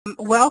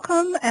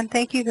Welcome and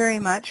thank you very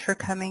much for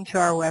coming to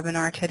our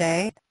webinar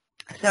today.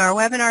 So our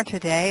webinar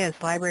today is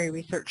Library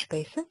Research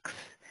Basics.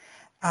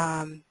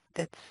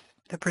 The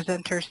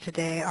presenters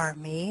today are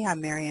me, I'm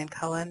Mary Ann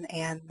Cullen,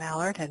 and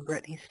Mallard, and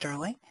Brittani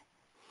Sterling.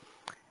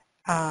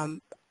 I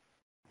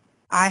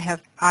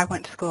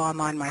went to school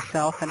online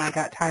myself and I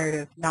got tired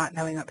of not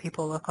knowing what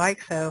people look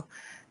like, so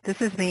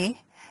this is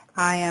me.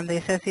 I am the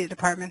Associate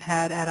Department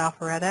Head at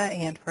Alpharetta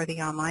and for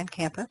the online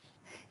campus,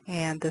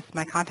 and this is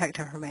my contact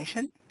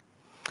information.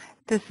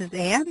 This is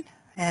Ann,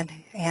 and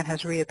Ann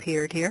has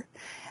reappeared here.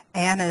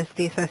 Ann is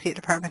the Associate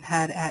Department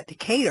Head at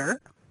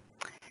Decatur,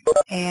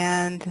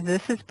 and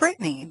this is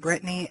Brittani.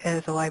 Brittani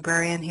is a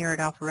librarian here at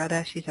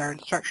Alpharetta. She's our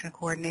instruction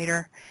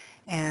coordinator,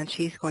 and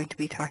she's going to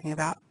be talking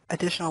about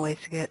additional ways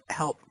to get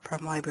help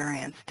from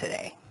librarians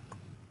today.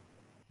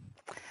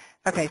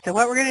 Okay, so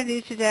what we're going to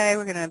do today,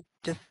 we're going to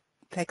just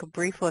take a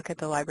brief look at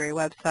the library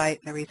website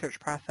and the research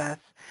process.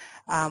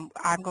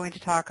 I'm going to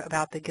talk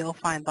about the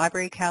GIL-Find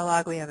library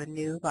catalog. We have a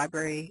new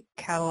library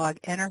catalog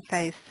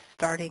interface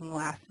starting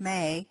last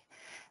May.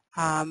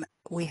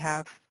 We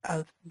have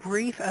a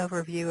brief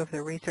overview of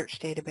the research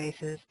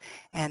databases,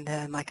 and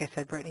then, like I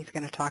said, Brittani's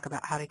going to talk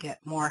about how to get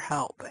more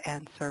help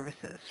and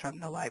services from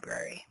the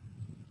library.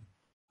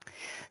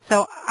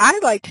 So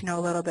I'd like to know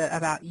a little bit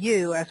about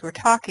you as we're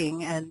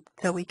talking, and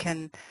so we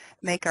can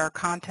make our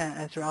content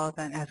as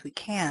relevant as we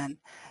can.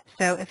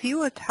 So if you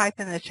would type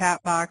in the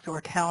chat box or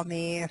tell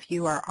me if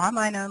you are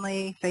online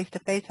only,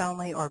 face-to-face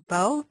only, or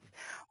both.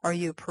 Are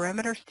you a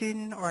perimeter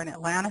student or an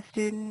Atlanta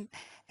student?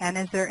 And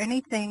is there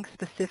anything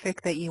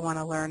specific that you want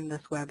to learn in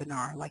this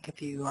webinar, like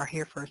if you are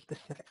here for a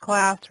specific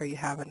class or you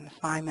have an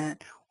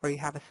assignment or you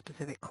have a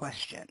specific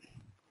question?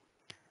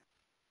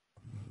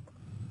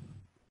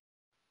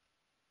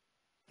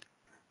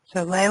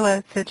 So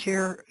Layla, since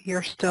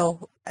you're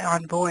still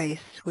on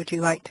voice, would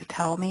you like to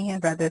tell me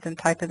rather than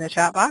type in the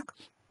chat box?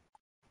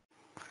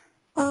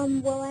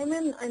 Well, I'm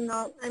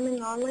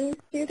an online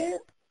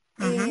student,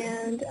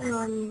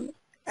 and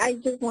I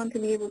just want to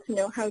be able to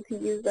know how to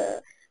use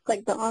the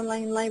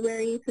online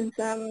library since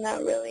I'm not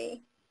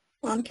really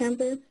on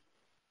campus.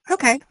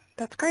 Okay,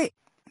 that's great.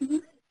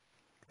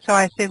 So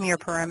I assume you're a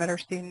perimeter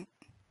student?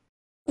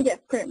 Yes,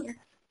 perimeter.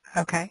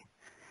 Okay.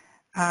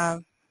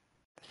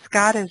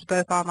 Scott is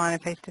both online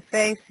and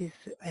face-to-face. He's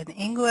in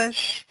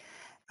English.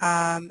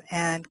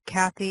 And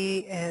Kathy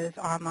is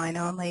online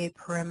only,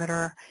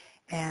 perimeter,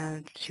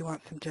 and she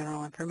wants some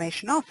general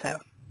information also.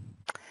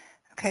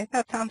 Okay,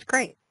 that sounds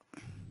great.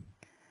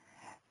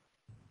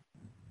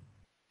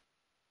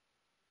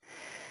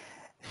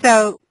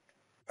 So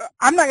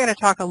I'm not going to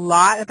talk a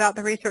lot about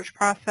the research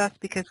process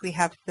because we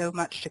have so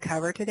much to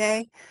cover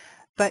today.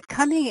 But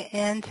coming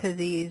into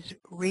these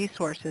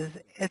resources,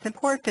 it's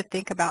important to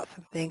think about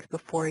some things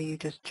before you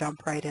just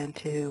jump right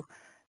into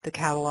the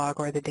catalog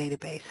or the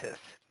databases.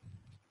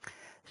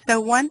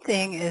 So one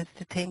thing is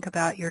to think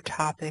about your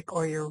topic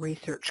or your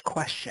research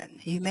question.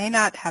 You may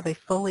not have a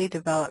fully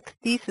developed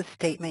thesis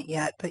statement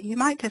yet, but you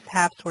might just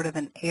have sort of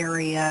an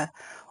area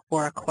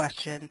or a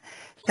question.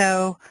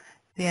 So,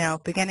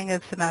 beginning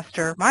of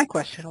semester, my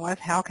question was,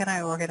 how can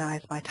I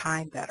organize my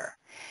time better?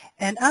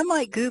 And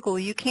unlike Google,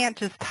 you can't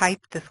just type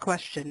this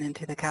question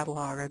into the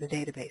catalog or the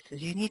databases.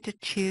 You need to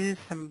choose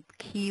some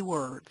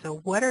keywords.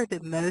 So what are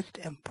the most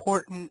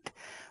important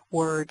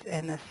words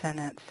in the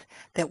sentence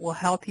that will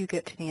help you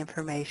get to the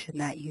information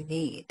that you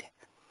need?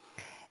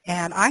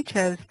 And I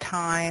chose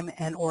time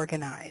and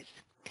organize.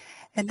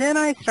 And then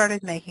I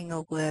started making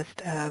a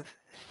list of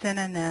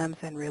synonyms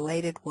and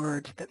related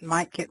words that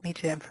might get me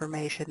to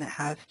information that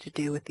has to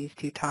do with these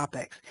two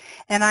topics.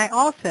 And I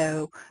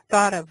also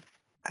thought of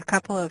a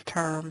couple of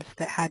terms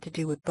that had to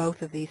do with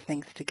both of these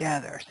things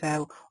together.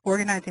 So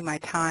organizing my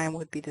time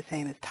would be the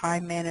same as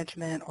time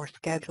management or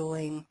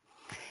scheduling.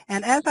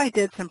 And as I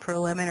did some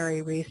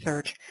preliminary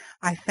research,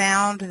 I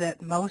found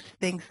that most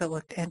things that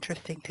looked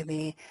interesting to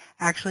me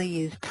actually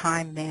used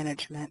time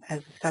management as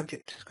a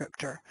subject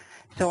descriptor.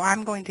 So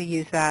I'm going to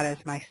use that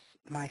as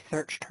my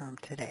search term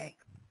today.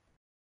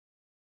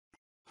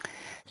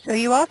 So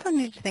you also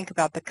need to think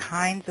about the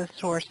kinds of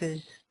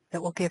sources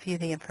that will give you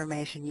the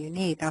information you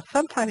need. Now,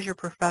 sometimes your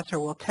professor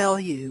will tell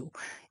you,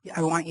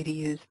 I want you to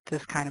use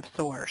this kind of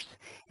source,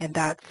 and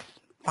that's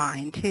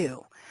fine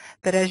too.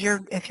 But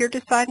if you're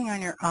deciding on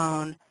your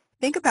own,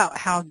 think about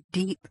how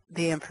deep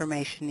the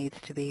information needs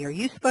to be. Are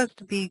you supposed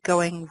to be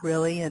going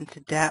really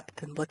into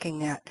depth and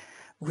looking at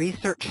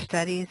research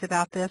studies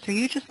about this? Are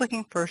you just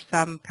looking for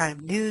some kind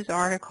of news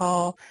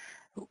article?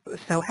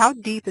 So how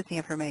deep is the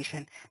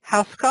information?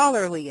 How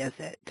scholarly is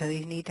it? Do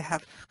you need to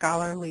have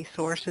scholarly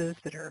sources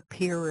that are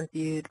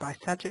peer-reviewed by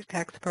subject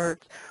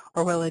experts,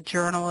 or will a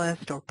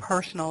journalist or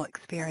personal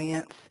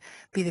experience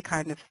be the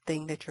kind of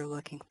thing that you're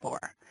looking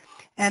for?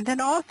 And then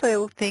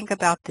also think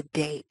about the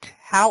date.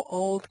 How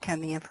old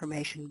can the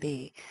information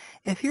be?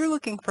 If you're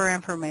looking for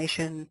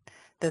information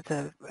that's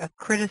a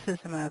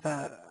criticism of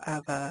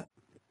a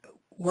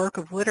work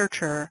of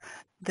literature,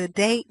 the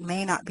date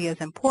may not be as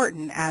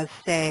important as,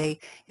 say,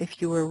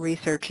 if you were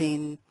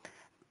researching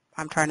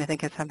I'm trying to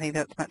think of something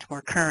that's much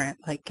more current,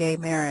 like gay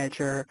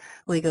marriage or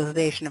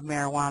legalization of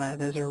marijuana.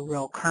 Those are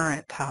real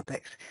current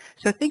topics.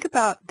 So think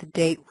about the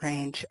date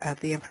range of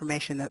the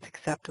information that's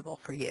acceptable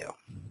for you.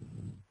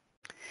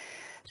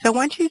 So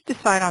once you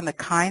decide on the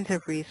kinds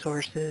of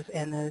resources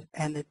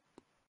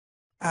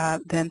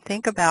then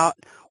think about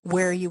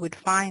where you would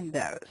find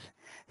those.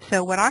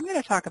 So what I'm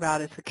going to talk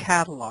about is the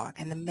catalog,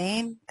 and the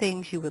main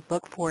things you would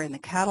look for in the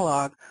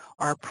catalog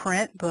are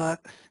print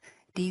books,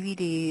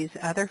 DVDs,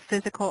 other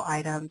physical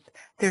items.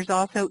 There's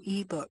also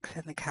ebooks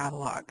in the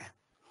catalog.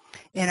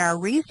 In our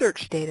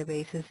research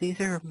databases, these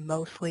are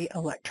mostly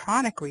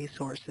electronic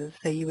resources,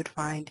 so you would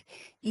find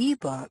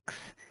ebooks,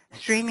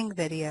 streaming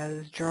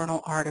videos,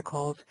 journal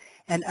articles,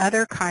 and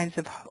other kinds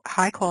of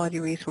high-quality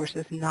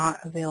resources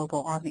not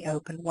available on the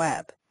open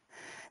web.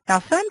 Now,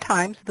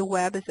 sometimes the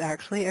web is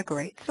actually a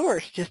great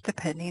source, just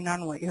depending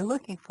on what you're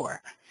looking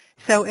for.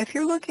 So if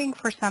you're looking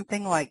for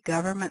something like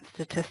government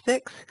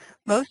statistics,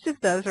 most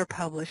of those are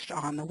published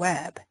on the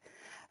web.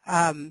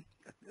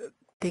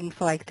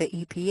 Things like the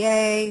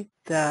EPA,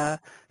 the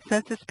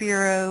Census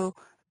Bureau,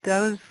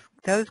 those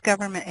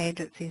government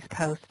agencies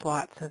post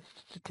lots of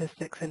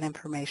statistics and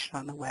information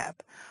on the web.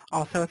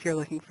 Also, if you're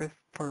looking for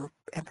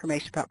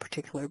information about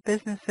particular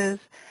businesses.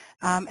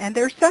 And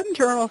there's some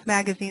journals,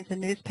 magazines,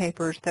 and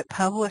newspapers that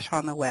publish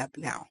on the web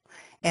now,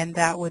 and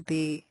that would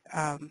be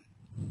the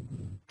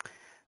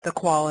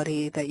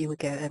quality that you would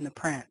get in the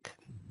print.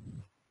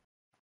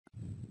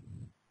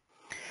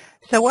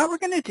 So what we're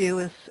going to do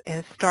is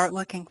start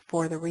looking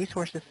for the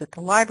resources that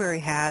the library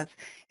has,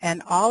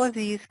 and all of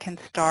these can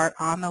start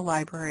on the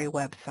library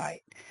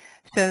website.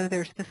 So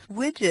there's this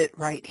widget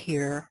right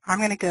here. I'm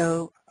going to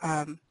go,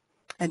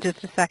 in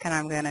just a second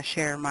I'm going to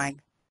share my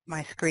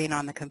screen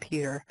on the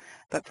computer,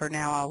 but for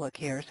now I'll look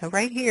here. So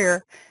right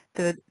here,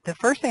 the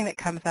first thing that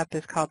comes up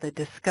is called the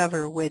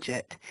Discover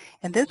widget,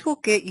 and this will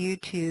get you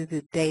to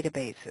the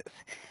databases.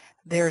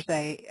 There's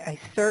a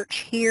search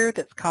here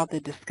that's called the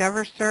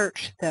Discover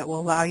search that will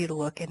allow you to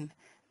look in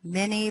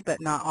many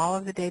but not all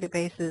of the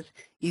databases.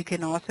 You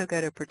can also go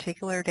to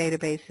particular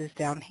databases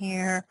down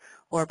here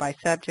or by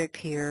subject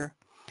here.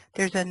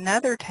 There's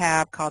another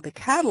tab called the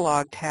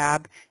Catalog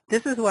tab.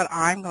 This is what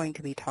I'm going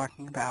to be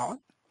talking about.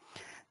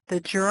 The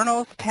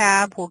Journals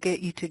tab will get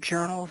you to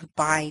journals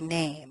by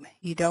name.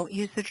 You don't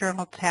use the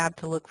Journal tab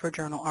to look for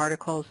journal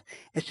articles.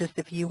 It's just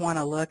if you want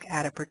to look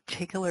at a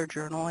particular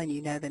journal and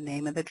you know the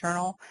name of the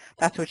journal,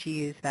 that's what you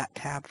use that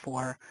tab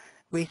for.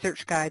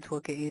 Research guides will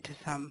get you to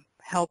some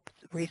help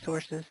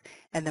resources,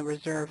 and the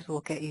reserves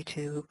will get you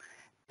to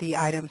the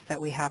items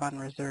that we have on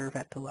reserve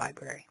at the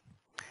library.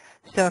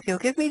 So if you'll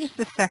give me just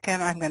a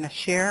second, I'm going to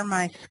share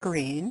my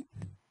screen.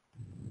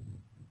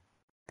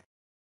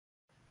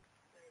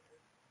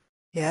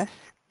 Yes?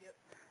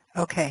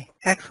 Okay,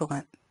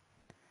 excellent.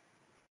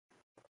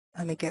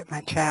 Let me get my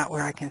chat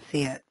where I can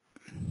see it.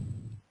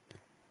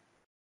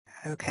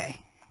 Okay.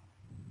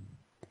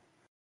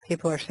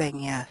 People are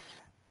saying yes.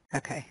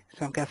 Okay,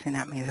 so I'm guessing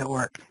that means it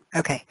worked.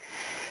 Okay,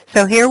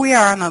 so here we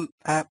are on the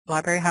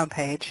library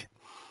homepage.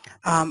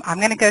 I'm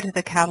going to go to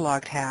the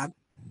Catalog tab,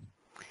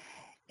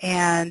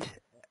 and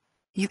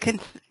you can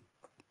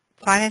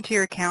sign into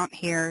your account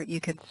here.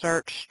 You can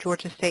search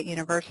Georgia State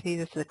University.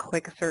 This is a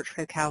quick search for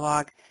the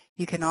catalog.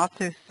 You can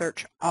also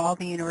search all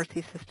the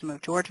University System of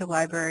Georgia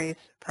libraries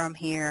from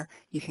here.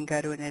 You can go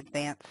to an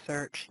advanced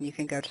search, and you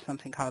can go to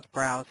something called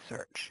Browse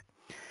Search.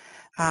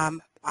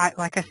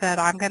 Like I said,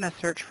 I'm going to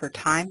search for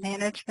time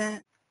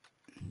management,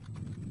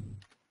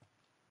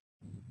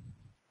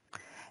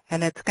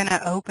 and it's going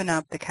to open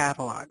up the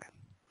catalog.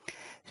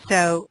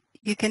 So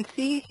you can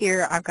see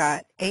here I've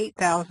got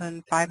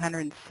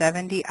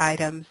 8,570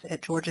 items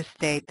at Georgia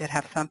State that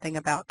have something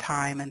about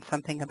time and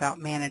something about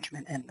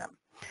management in them.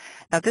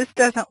 Now this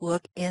doesn't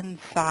look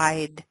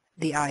inside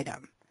the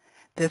item.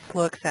 This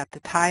looks at the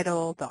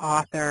title, the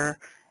author,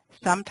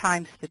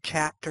 sometimes the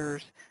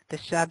chapters, the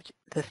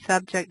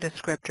subject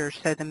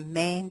descriptors, so the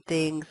main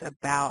things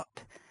about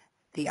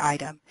the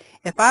item.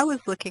 If I was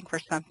looking for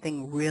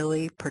something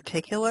really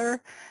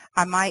particular,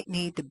 I might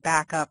need to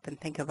back up and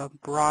think of a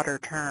broader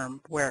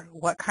term where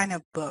what kind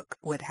of book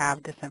would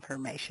have this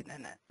information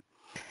in it.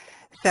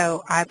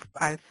 So I've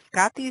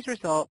got these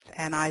results,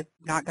 and I'm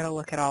not going to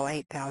look at all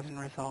 8,000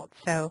 results.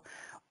 So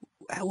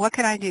what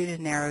can I do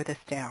to narrow this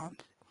down?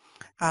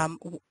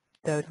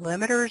 Those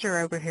limiters are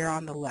over here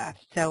on the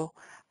left. So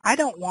I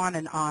don't want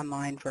an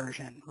online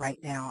version right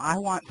now. I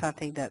want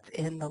something that's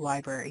in the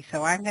library.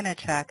 So I'm going to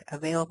check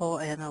available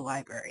in the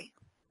library.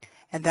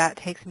 And that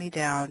takes me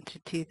down to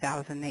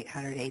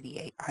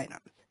 2,888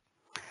 items.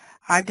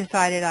 I've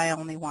decided I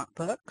only want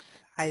books.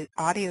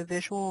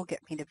 Audio-visual will get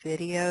me to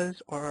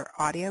videos or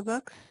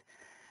audiobooks.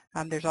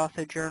 There's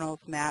also journals,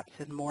 maps,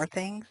 and more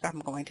things. I'm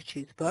going to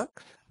choose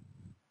books.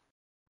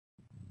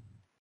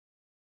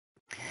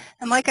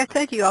 And like I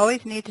said, you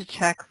always need to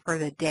check for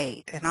the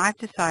date. And I've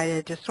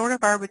decided just sort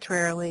of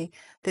arbitrarily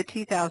that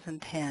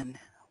 2010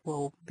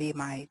 will be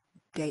my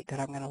date that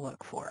I'm going to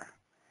look for.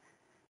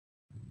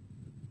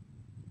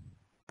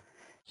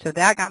 So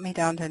that got me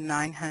down to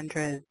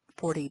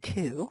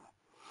 942.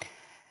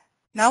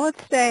 Now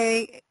let's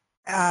say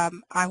I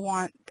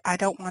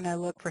don't want to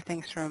look for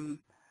things from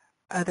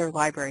other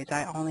libraries.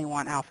 I only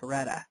want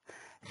Alpharetta.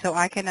 So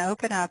I can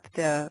open up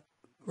the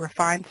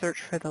refined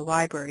search for the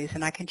libraries,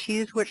 and I can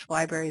choose which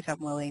libraries I'm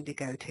willing to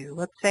go to.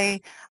 Let's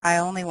say I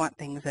only want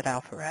things at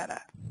Alpharetta.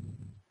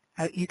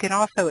 You can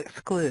also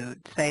exclude,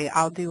 say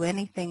I'll do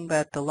anything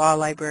but the law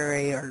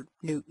library or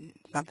Newton,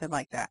 something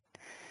like that.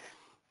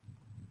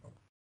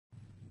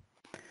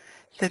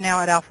 So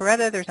now at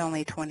Alpharetta there's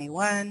only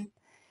 21,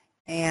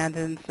 and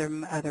then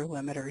some other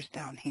limiters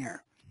down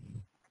here.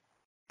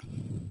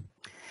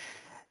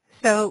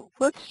 So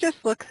let's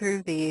just look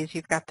through these.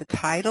 You've got the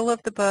title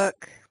of the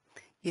book,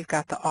 you've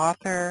got the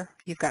author,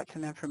 you've got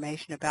some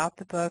information about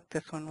the book.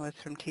 This one was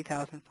from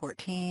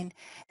 2014,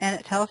 and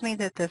it tells me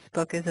that this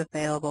book is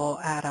available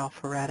at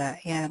Alpharetta,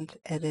 and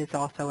it is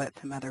also at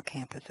some other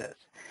campuses.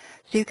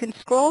 So you can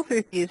scroll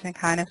through these and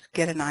kind of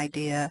get an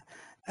idea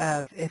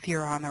of if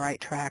you're on the right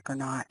track or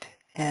not,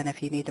 and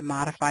if you need to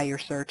modify your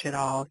search at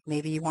all.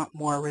 Maybe you want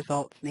more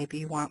results, maybe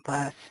you want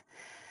less.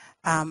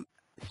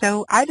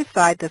 So I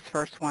decide this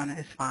first one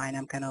is fine.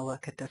 I'm going to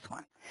look at this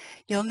one.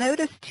 You'll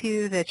notice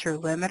too that your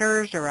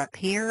limiters are up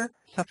here.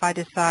 So if I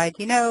decide,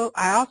 you know,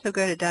 I also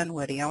go to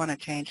Dunwoody, I want to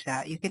change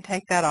that. You can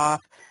take that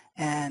off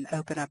and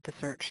open up the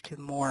search to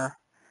more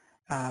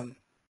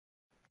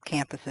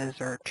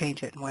campuses or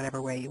change it in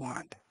whatever way you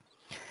want.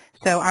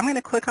 So I'm going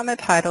to click on the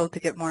title to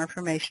get more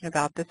information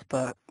about this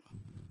book.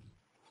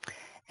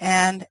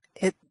 And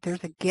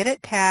there's a Get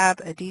It tab,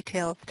 a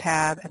Details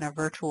tab, and a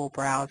Virtual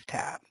Browse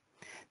tab.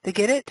 The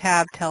Get It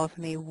tab tells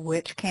me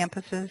which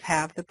campuses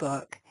have the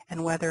book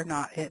and whether or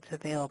not it's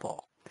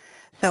available.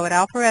 So at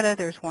Alpharetta,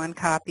 there's one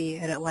copy.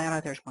 At Atlanta,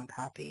 there's one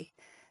copy.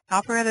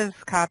 Alpharetta's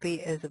copy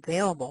is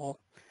available.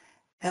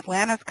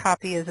 Atlanta's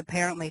copy is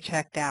apparently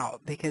checked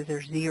out because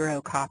there's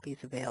 0 copies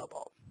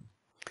available.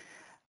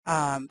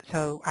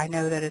 So I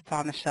know that it's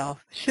on the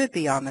shelf, should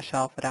be on the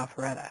shelf at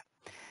Alpharetta.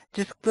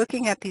 Just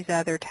looking at these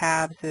other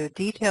tabs, the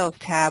Details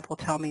tab will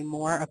tell me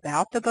more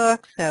about the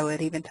book. So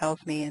it even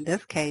tells me, in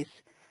this case,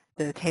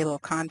 the table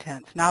of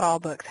contents. Not all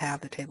books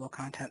have the table of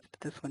contents, but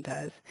this one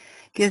does.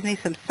 Gives me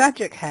some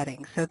subject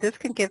headings, so this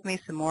can give me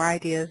some more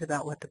ideas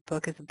about what the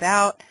book is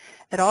about.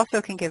 It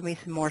also can give me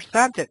some more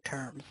subject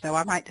terms, so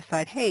I might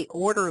decide, hey,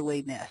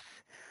 orderliness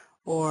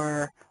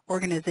or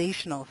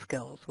organizational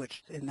skills,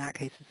 which in that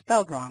case is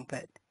spelled wrong,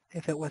 but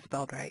if it was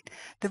spelled right.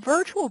 The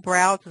virtual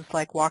browse is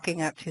like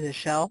walking up to the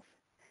shelf,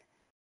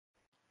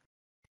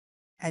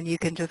 and you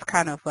can just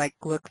kind of like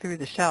look through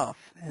the shelf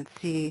and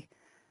see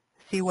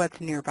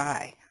what's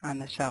nearby on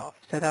the shelf.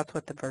 So that's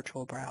what the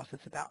virtual browse is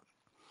about.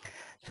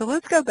 So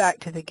let's go back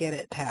to the Get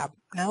It tab.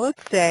 Now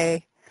let's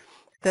say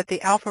that the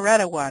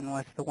Alpharetta one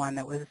was the one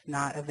that was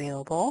not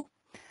available,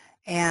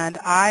 and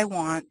I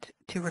want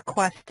to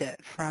request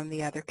it from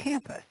the other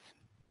campus.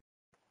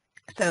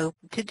 So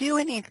to do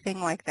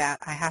anything like that,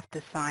 I have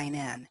to sign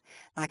in.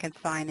 I can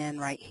sign in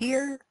right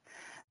here,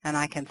 and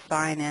I can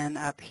sign in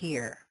up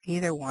here.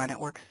 Either one, it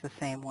works the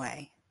same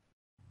way.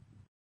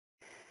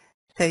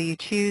 So you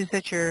choose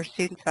that you're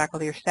students,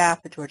 faculty, or staff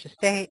at Georgia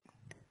State,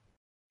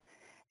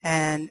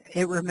 and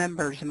it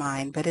remembers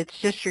mine, but it's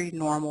just your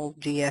normal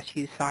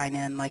GSU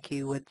sign-in like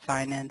you would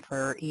sign in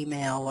for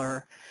email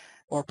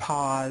or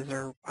PAWS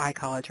or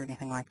iCollege or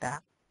anything like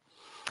that.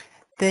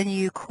 Then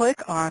you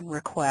click on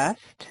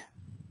Request,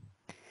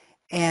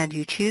 and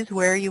you choose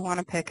where you want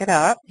to pick it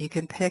up. You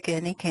can pick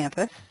any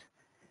campus,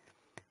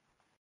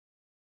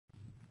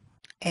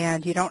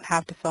 and you don't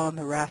have to fill in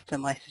the rest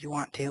unless you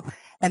want to.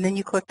 And then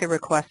you click the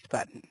Request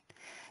button.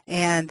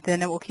 And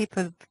then it will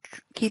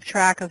keep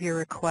track of your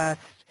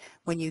requests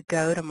when you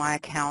go to My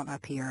Account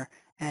up here,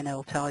 and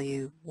it'll tell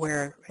you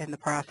where in the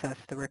process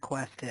the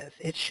request is.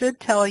 It should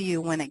tell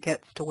you when it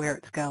gets to where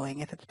it's going.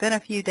 If it's been a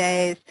few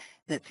days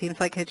and it seems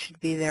like it should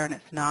be there and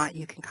it's not,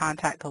 you can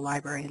contact the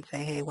library and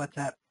say, hey, what's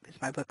up?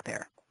 Is my book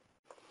there?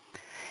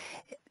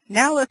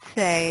 Now let's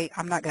say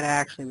I'm not going to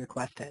actually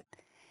request it.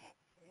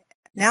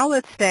 Now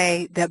let's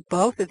say that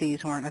both of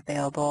these weren't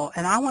available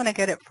and I want to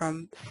get it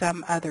from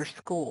some other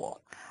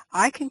school.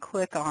 I can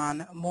click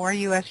on More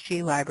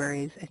USG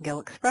Libraries and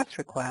GIL Express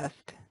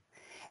Request,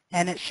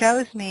 and it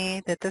shows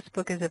me that this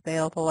book is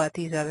available at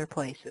these other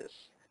places.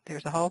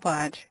 There's a whole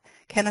bunch.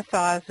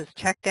 Kennesaw's is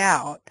checked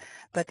out,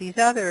 but these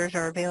others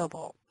are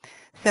available.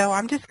 So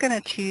I'm just going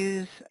to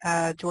choose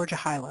Georgia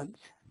Highlands.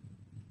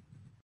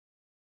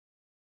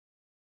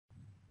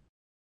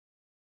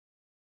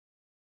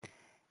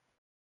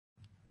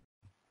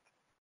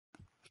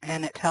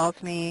 And it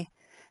tells me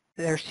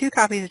there's 2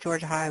 copies of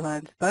Georgia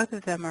Highlands. Both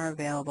of them are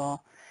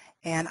available.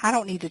 And I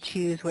don't need to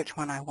choose which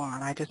one I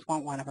want. I just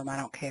want one of them. I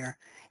don't care.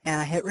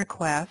 And I hit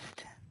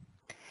Request.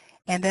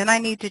 And then I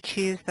need to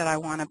choose that I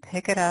want to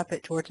pick it up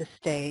at Georgia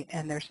State.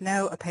 And there's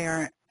no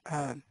apparent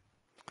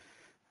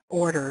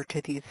order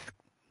to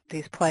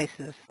these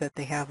places that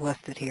they have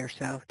listed here.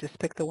 So just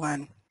pick the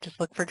one.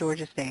 Just look for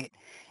Georgia State.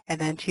 And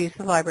then choose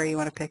the library you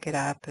want to pick it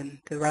up. And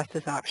the rest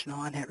is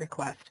optional, and hit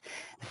Request.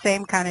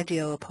 Same kind of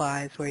deal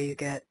applies where you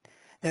get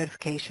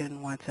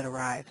notification once it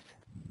arrives.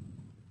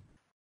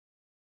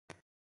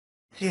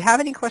 Do you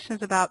have any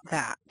questions about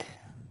that?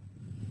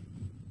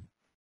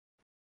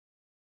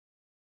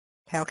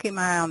 Okay, I'll keep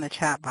my eye on the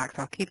chat box.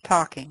 I'll keep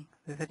talking.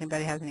 If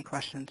anybody has any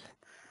questions,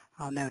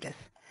 I'll notice.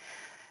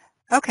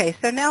 Okay,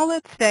 so now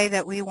let's say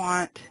that we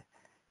want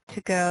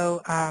to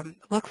go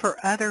look for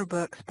other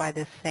books by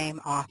this same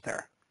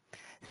author.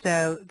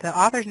 So the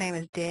author's name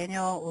is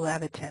Daniel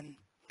Levitin.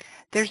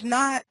 There's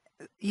not,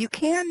 you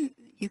can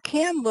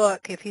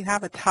look if you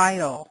have a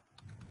title.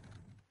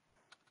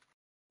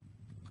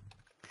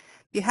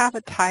 If you have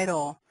a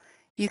title,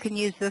 you can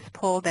use this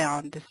pull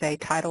down to say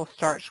title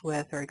starts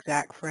with or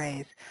exact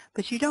phrase,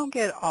 but you don't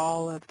get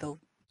all of the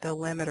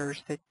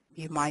limiters that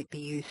you might be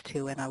used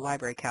to in a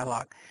library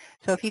catalog.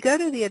 So if you go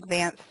to the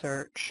advanced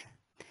search,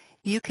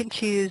 you can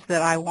choose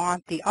that I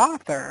want the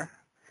author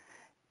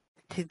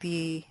to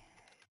be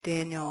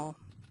Daniel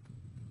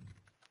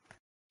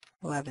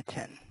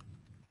Levitin.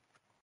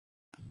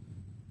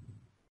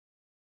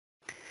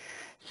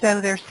 So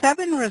there's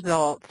 7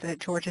 results at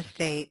Georgia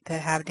State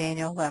that have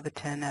Daniel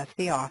Levitin as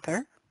the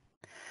author.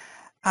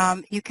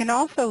 You can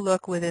also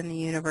look within the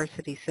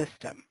university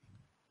system.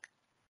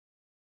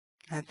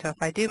 And so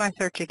if I do my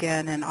search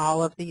again in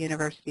all of the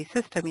university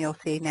system, you'll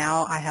see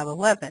now I have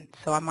 11.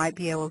 So I might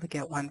be able to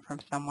get one from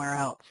somewhere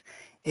else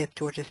if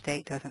Georgia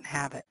State doesn't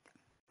have it.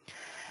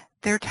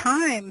 There are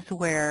times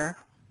where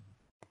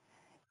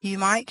you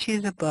might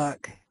choose a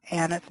book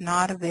and it's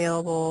not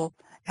available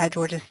at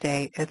Georgia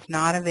State. It's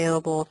not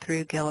available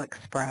through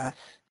GIL-Express.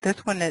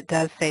 This one, it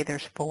does say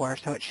there's 4,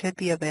 so it should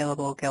be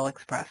available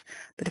GIL-Express.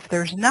 But if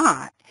there's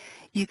not,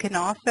 you can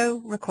also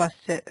request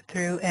it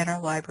through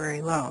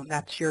interlibrary loan.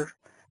 That's your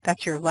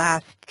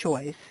last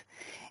choice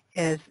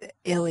is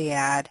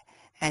Iliad,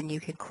 and you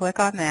can click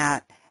on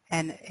that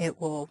and it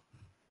will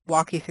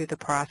walk you through the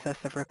process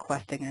of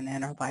requesting an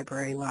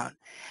interlibrary loan.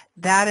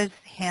 That is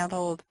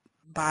handled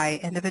by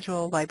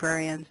individual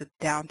librarians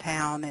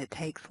downtown. It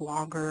takes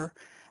longer.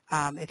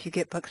 If you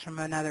get books from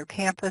another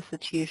campus,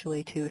 it's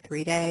usually 2 or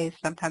 3 days.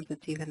 Sometimes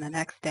it's even the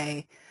next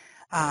day.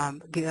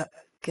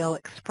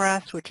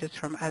 GIL-Express, which is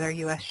from other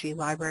USG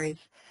libraries,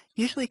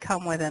 usually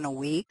come within a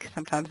week.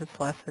 Sometimes it's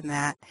less than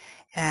that.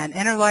 And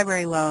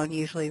interlibrary loan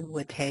usually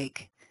would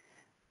take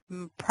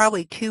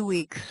probably 2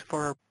 weeks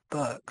for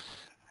books,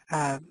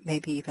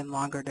 maybe even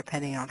longer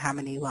depending on how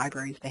many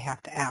libraries they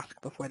have to ask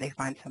before they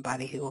find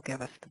somebody who will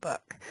give us the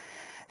book.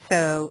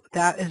 So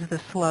that is the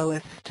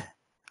slowest,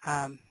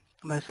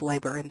 most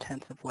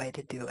labor-intensive way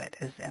to do it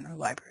is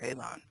interlibrary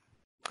loan.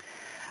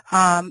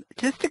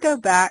 Just to go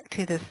back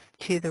to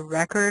the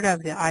record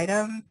of the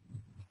item,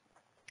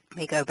 let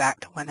me go back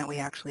to one that we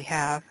actually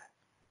have.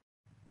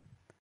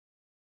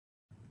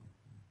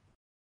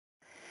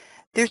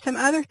 There's some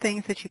other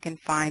things that you can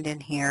find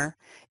in here.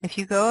 If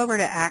you go over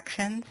to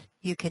Actions,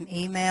 you can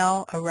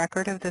email a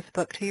record of this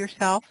book to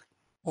yourself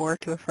or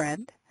to a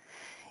friend.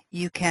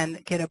 You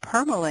can get a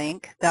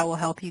permalink that will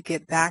help you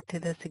get back to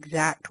this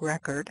exact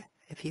record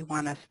if you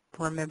want to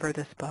remember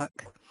this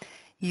book.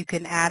 You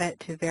can add it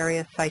to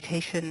various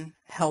citation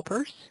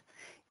helpers.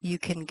 You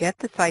can get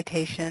the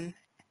citation.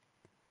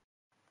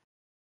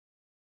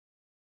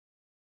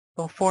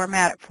 We'll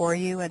format it for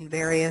you in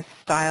various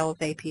styles,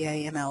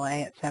 APA,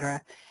 MLA, etc.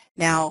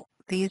 Now,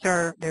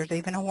 there's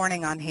even a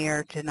warning on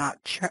here to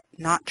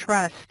not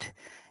trust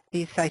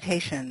these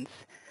citations.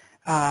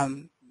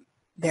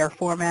 They're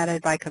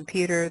formatted by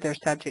computer. They're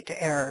subject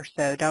to error.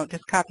 So don't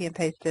just copy and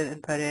paste it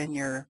and put it in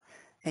your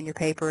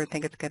paper and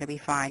think it's going to be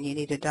fine. You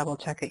need to double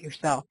check it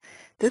yourself.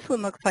 This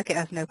one looks like it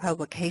has no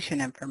publication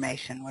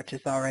information, which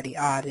is already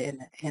odd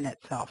in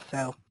itself.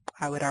 So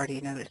I would already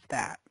notice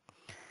that.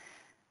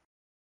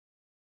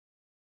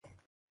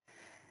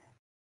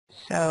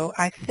 So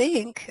I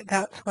think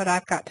that's what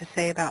I've got to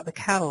say about the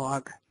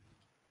catalog.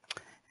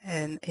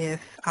 And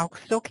I'll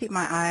still keep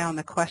my eye on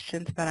the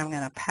questions, but I'm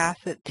going to pass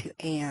it to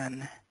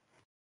Anne.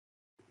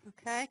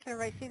 Okay, can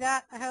everybody see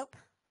that, I hope?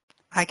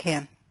 I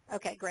can.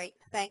 Okay, great,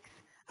 thanks.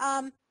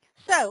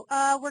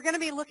 We're going to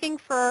be looking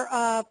for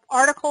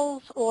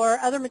articles or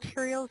other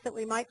materials that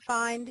we might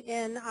find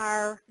in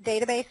our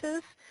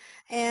databases.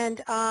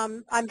 And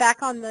I'm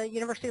back on the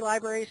University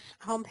Library's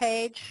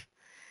homepage.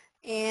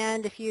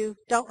 And if you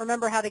don't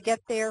remember how to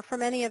get there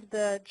from any of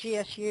the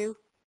GSU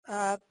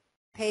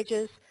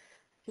pages,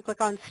 you click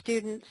on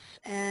Students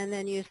and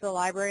then use the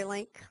library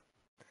link.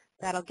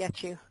 That'll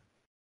get you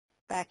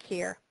back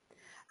here.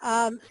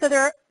 So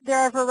there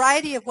are a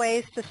variety of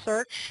ways to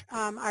search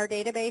our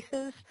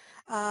databases.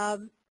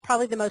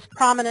 Probably the most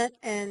prominent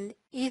and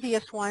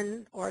easiest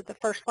one, or the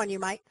first one you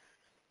might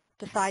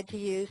decide to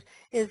use,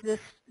 is this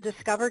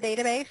Discover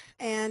database.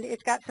 And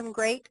it's got some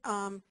great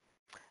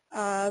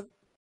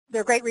there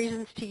are great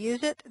reasons to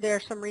use it. There are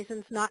some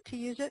reasons not to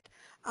use it.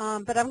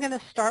 But I'm going to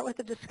start with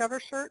the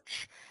Discover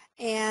search,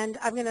 and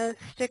I'm going to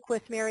stick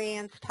with Mary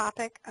Ann's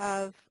topic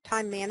of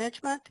time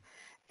management.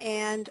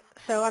 And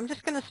so I'm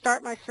just going to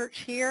start my search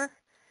here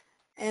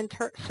and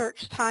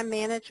search time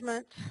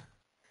management.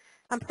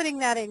 I'm putting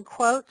that in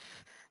quotes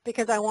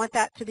because I want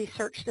that to be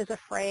searched as a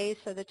phrase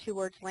so the 2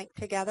 words link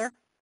together.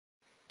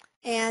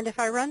 And if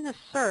I run the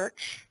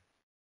search,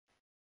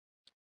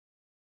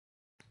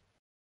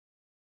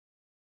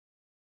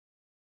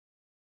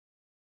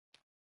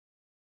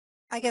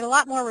 I get a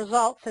lot more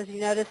results, as you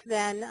notice,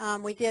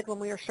 than we did when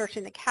we were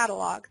searching the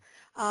catalog.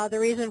 The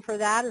reason for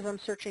that is I'm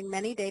searching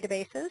many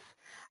databases.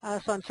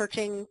 So I'm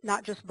searching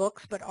not just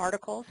books, but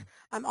articles.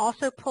 I'm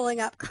also pulling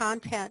up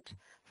content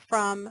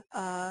from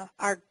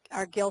our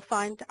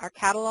GIL-Find, our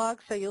catalog.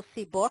 So you'll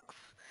see books,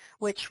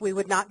 which we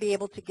would not be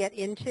able to get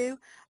into.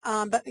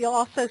 But you'll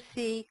also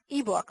see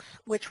ebooks,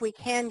 which we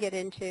can get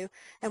into.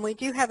 And we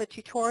do have a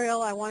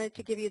tutorial. I wanted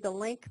to give you the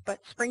link, but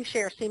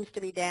SpringShare seems to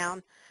be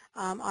down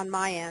on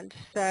my end.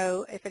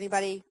 So if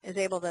anybody is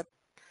able to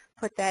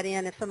put that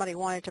in, if somebody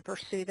wanted to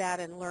pursue that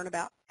and learn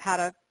about how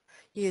to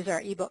use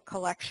our ebook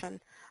collection.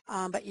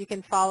 But you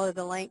can follow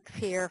the links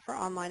here for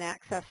online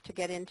access to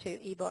get into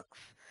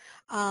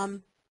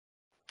ebooks.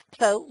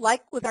 So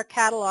like with our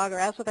catalog, or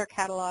as with our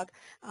catalog,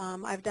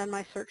 I've done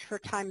my search for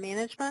time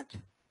management.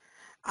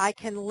 I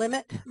can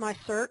limit my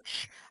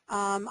search.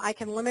 I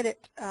can limit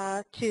it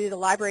to the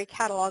library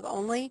catalog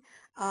only.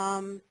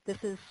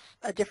 This is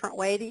a different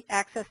way to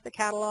access the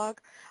catalog.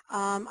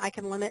 I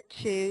can limit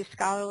to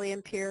scholarly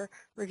and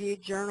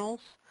peer-reviewed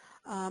journals.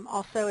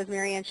 Also, as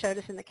Mary Ann showed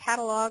us in the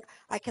catalog,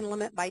 I can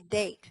limit by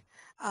date.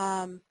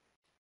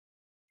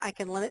 I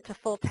can limit to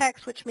full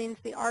text, which means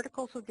the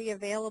articles would be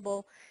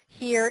available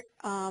here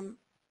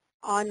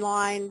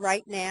online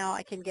right now.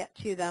 I can get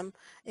to them.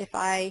 If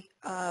I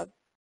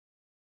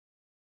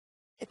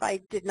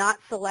did not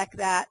select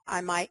that,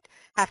 I might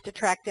have to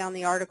track down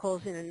the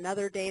articles in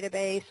another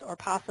database or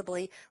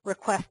possibly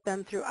request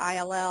them through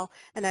ILL.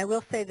 And I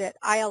will say that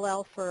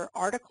ILL for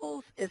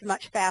articles is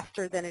much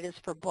faster than it is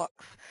for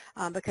books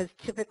because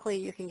typically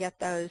you can get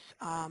those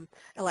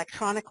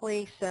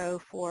electronically.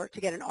 So to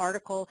get an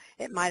article,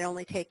 it might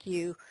only take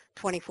you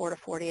 24 to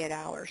 48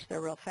 hours. They're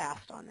real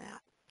fast on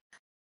that.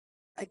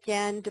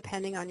 Again,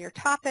 depending on your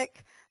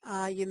topic,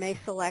 you may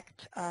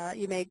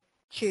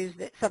choose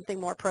something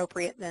more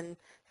appropriate than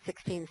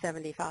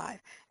 1675.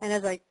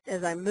 And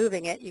as I'm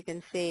moving it, you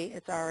can see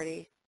it's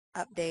already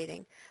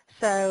updating.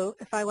 So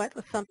if I went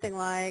with something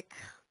like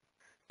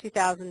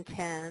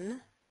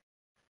 2010,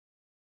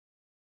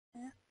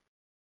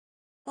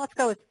 let's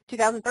go with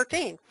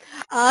 2013.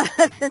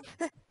 Since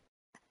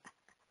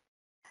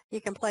you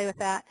can play with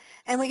that.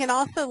 And we can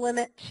also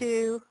limit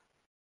to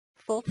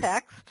full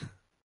text.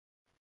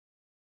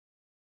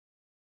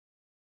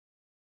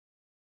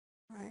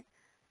 All right.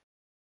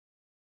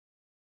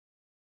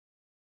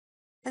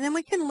 And then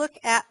we can look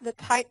at the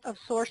type of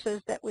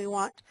sources that we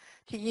want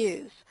to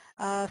use.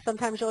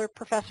 Sometimes your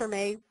professor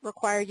may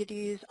require you to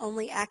use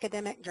only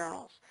academic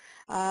journals,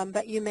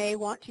 but you may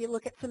want to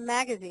look at some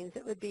magazines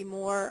that would be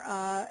more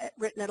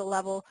written at a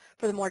level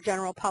for the more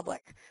general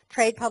public.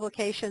 Trade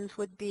publications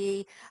would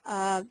be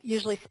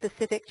usually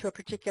specific to a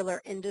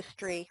particular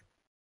industry.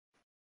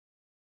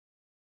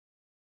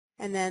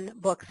 And then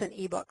books and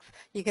ebooks.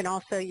 You can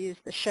also use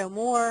the show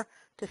more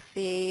to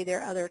see there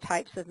are other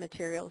types of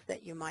materials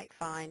that you might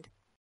find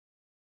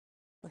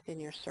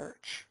within your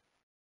search.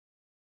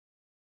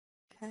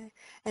 Okay,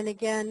 and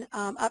again,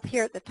 up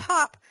here at the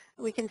top,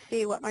 we can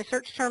see what my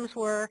search terms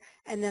were,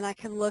 and then I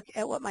can look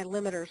at what my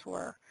limiters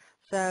were.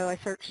 So I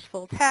searched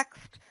full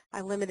text.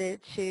 I limited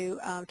it to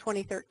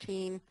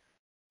 2013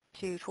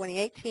 to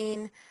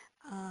 2018.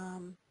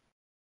 And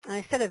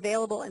I said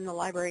available in the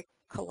library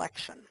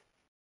collection.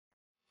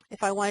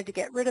 If I wanted to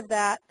get rid of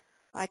that,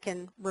 I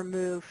can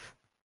remove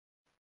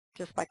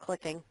just by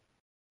clicking,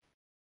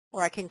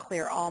 or I can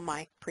clear all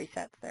my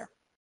presets there.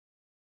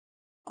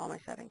 All my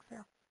settings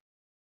there.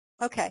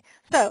 Okay,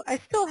 so I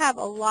still have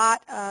a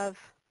lot of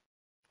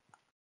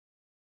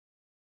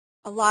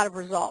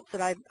results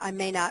that I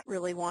may not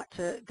really want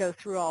to go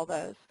through all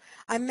those.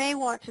 I may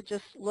want to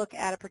just look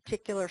at a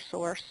particular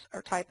source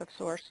or type of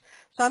source.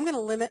 So I'm going to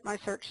limit my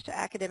search to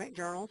academic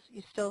journals.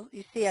 You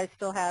see I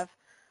still have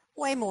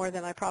way more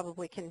than I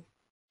probably can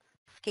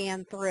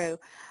scan through.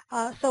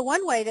 So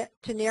one way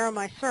to narrow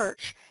my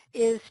search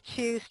is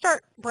to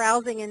start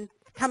browsing and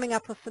coming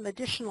up with some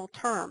additional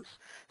terms.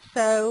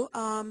 So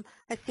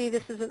I see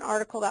this is an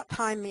article about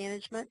time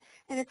management,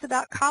 and it's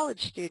about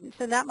college students,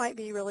 and that might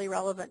be really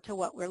relevant to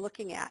what we're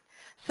looking at.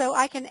 So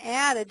I can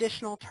add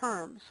additional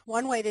terms.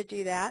 One way to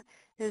do that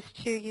is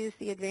to use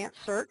the advanced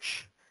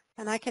search,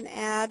 and I can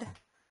add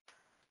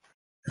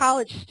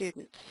college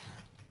students.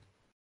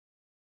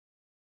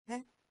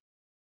 Okay.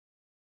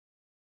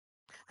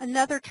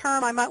 Another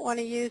term I might want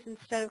to use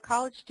instead of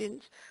college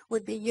students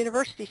would be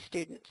university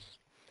students.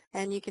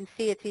 And you can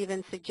see it's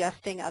even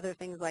suggesting other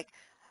things like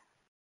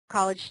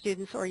college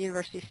students or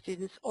university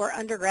students or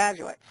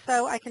undergraduates.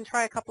 So I can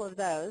try a couple of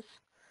those.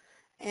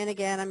 And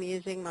again, I'm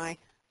using my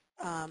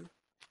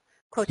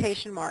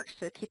quotation marks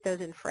to keep those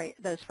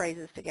those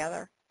phrases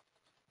together.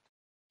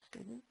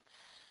 Students.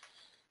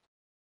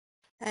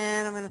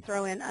 And I'm going to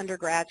throw in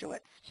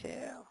undergraduates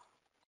too.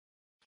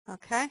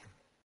 Okay.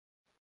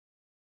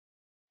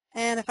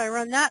 And if I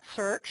run that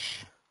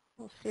search,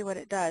 we'll see what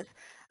it does.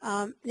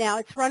 Now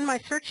it's run my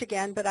search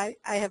again, but I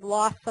have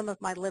lost some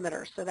of my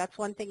limiters. So that's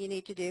one thing you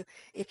need to do.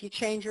 If you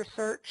change your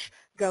search,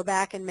 go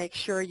back and make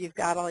sure you've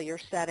got all your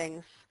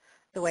settings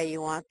the way you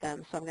want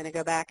them. So I'm going to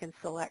go back and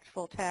select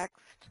full text.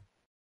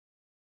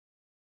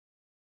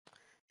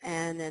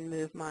 and then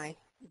move my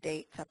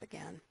dates up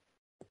again.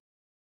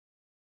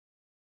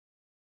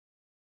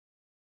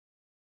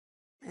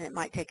 And it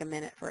might take a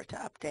minute for it to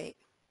update.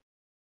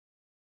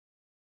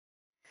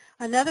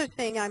 Another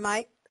thing I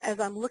might, as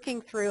I'm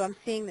looking through, I'm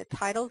seeing the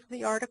titles of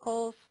the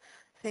articles,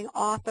 seeing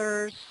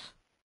authors,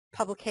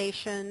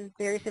 publication,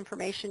 various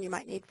information you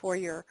might need for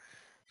your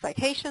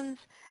citations,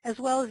 as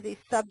well as these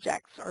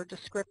subjects or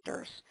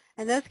descriptors.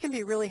 And those can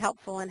be really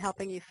helpful in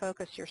helping you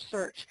focus your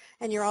search.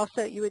 And you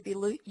would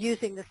be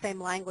using the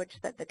same language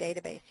that the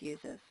database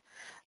uses.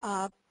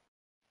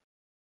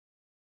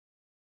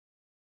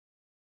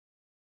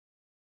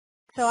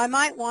 So I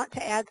might want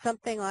to add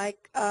something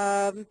like,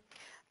 I'm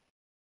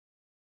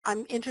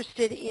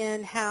interested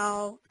in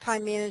how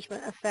time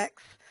management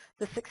affects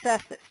the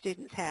success that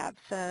students have.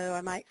 So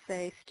I might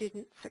say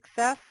student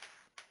success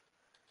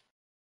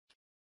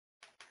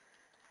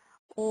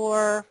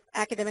or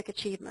academic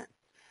achievement.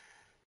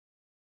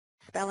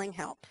 Spelling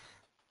helps.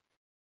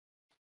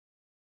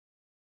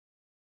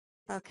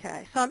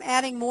 Okay, so I'm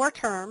adding more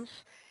terms,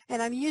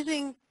 and I'm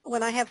using,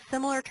 when I have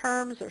similar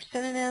terms or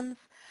synonyms,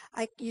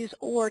 I use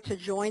or to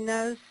join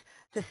those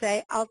to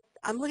say,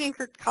 I'm looking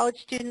for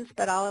college students,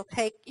 but I'll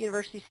take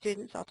university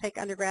students, I'll take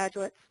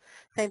undergraduates.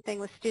 Same thing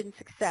with student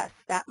success.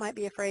 That might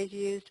be a phrase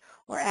used,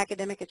 or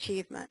academic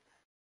achievement.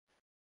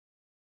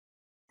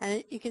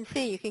 And you can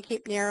see, you can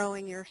keep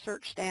narrowing your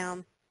search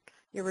down,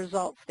 your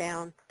results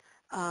down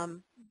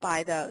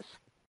by those,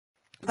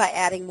 by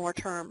adding more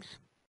terms.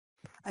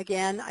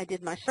 Again, I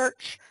did my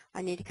search.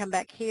 I need to come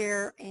back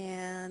here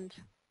and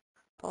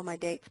pull my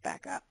dates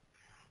back up.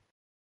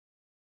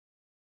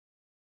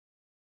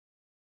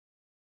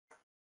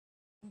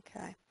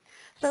 Okay.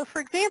 So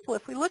for example,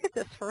 if we look at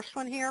this first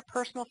one here,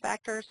 personal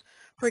factors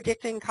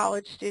predicting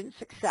college student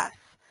success.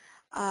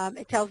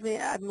 It tells me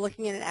I'm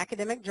looking at an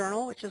academic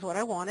journal, which is what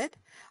I wanted.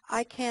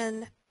 I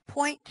can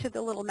point to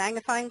the little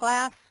magnifying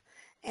glass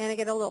and I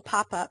get a little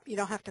pop-up. You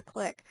don't have to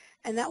click.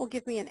 And that will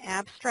give me an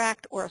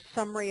abstract or a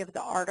summary of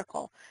the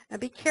article. Now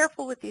be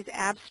careful with these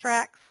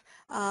abstracts.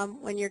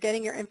 When you're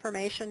getting your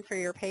information for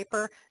your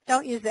paper,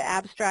 don't use the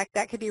abstract.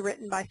 That could be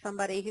written by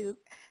somebody who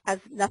has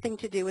nothing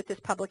to do with this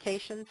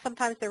publication.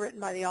 Sometimes they're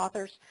written by the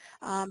authors,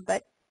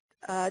 but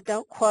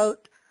don't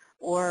quote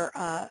or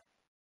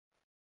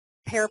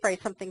paraphrase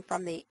something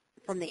from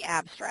the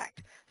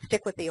abstract.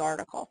 Stick with the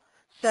article.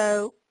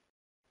 So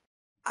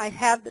I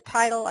have the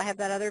title, I have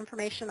that other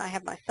information, I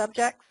have my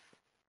subjects,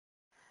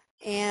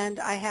 and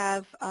I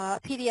have a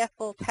PDF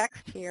full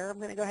text here. I'm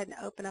going to go ahead and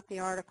open up the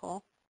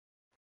article.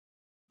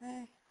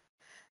 Okay.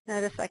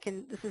 Notice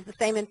this is the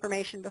same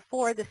information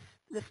before. This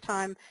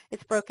time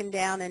it's broken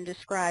down and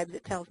describes.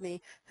 It tells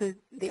me who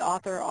the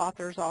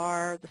authors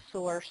are, the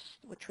source,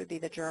 which would be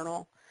the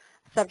journal,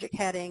 subject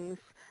headings,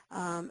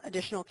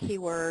 additional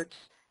keywords,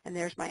 and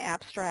there's my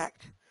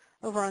abstract.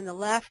 Over on the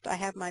left, I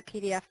have my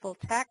PDF full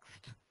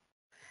text.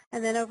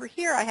 And then over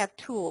here, I have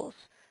tools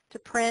to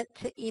print,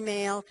 to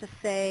email, to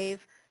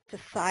save, to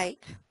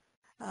cite.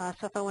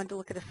 So if I wanted to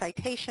look at a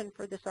citation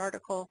for this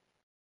article,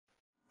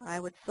 I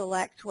would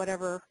select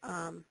whatever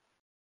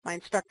my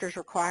instructor's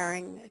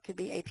requiring. It could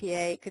be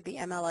APA, it could be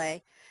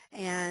MLA,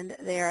 and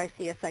there I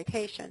see a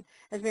citation.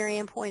 As Mary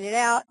Ann pointed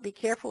out, be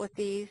careful with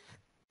these.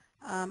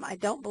 I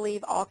don't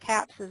believe all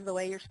caps is the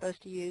way you're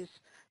supposed to use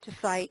to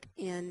cite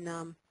in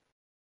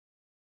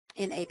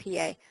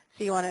APA,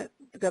 so you want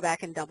to go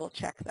back and double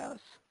check those.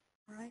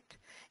 All right.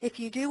 If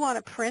you do want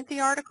to print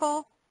the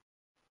article,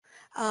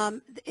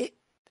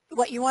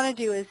 what you want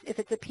to do is, if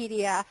it's a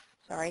PDF,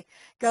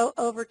 go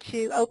over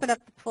to open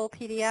up the full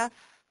PDF,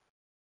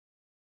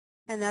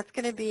 and that's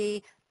going to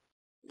be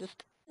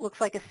just looks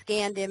like a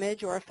scanned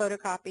image or a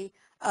photocopy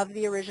of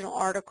the original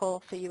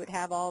article. So you would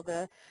have all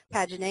the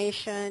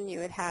pagination, you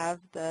would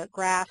have the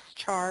graphs,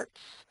 charts,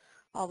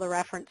 all the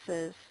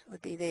references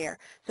would be there.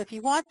 So if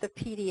you want the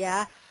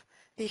PDF,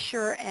 be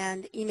sure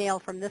and email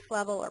from this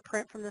level or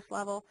print from this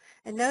level.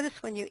 And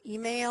notice when you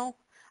email,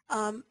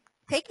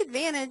 take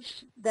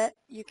advantage that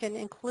you can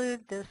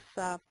include this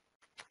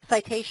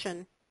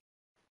citation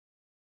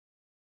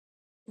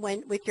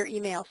with your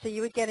email. So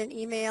you would get an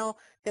email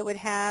that would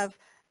have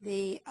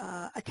the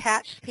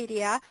attached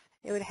PDF.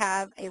 It would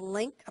have a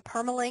link, a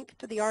permalink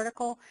to the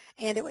article,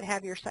 and it would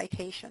have your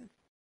citation.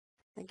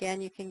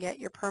 Again, you can get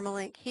your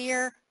permalink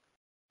here,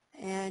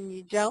 and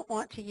you don't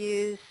want to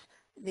use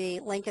the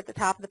link at the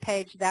top of the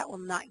page. That will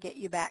not get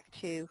you back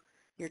to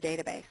your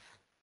database.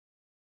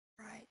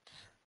 Right.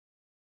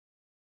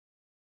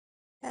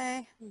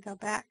 Okay, and go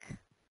back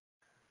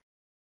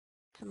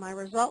to my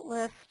result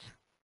list.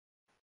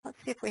 Let's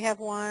see if we have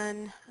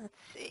one. Let's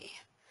see.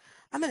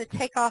 I'm going to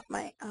take off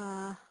my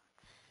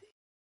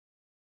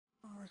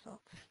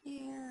results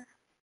here.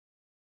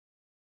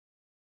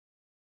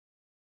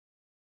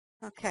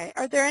 Okay.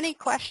 Are there any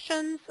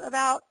questions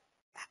about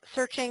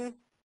searching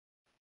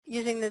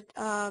using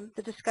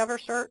the Discover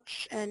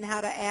search and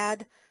how to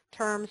add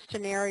terms to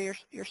narrow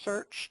your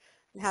search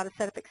and how to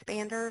set up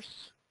expanders?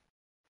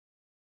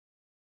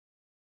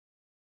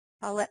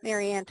 I'll let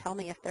Mary Ann tell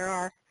me if there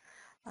are.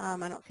 I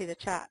don't see the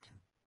chat.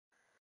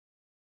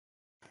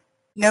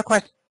 No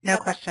question. No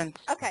Okay. questions.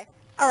 Okay.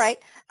 All right.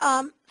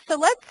 So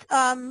let's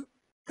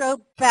go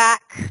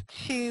back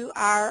to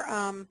our,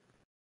 I'm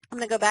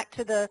going to go back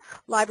to the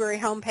library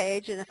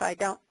homepage, and if I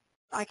don't,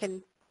 I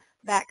can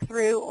back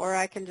through, or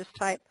I can just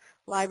type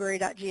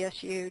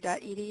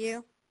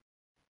library.gsu.edu.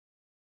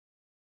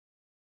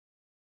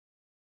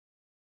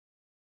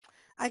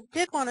 I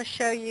did want to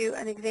show you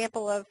an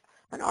example of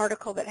an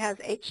article that has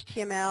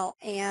HTML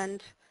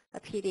and a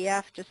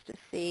PDF just to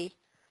see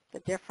the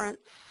difference.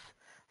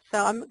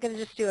 So I'm going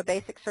to just do a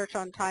basic search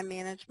on time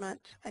management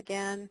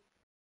again.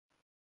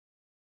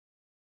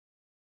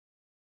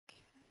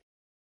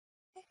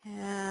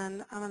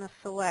 And I'm going to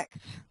select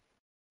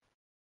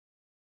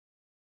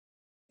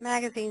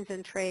magazines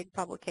and trade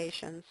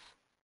publications.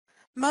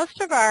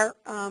 Most of our,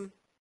 or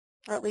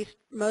at least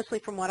mostly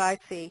from what I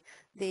see,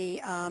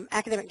 the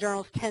academic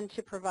journals tend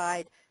to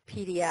provide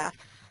PDFs.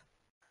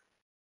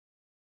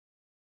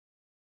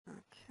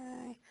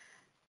 Okay.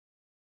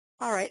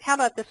 All right, how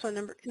about this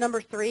one,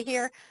 number 3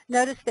 here?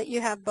 Notice that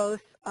you have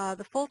both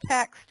the full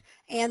text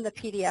and the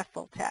PDF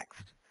full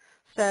text.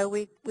 So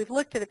we've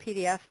looked at a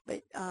PDF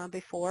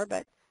before,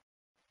 but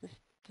just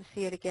to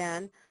see it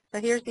again. So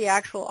here's the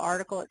actual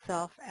article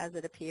itself as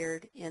it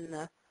appeared in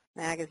the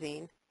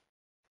magazine.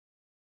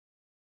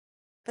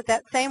 But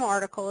that same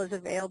article is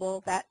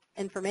available, that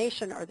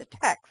information or the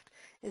text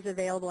is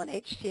available in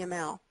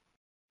HTML.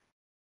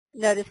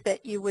 Notice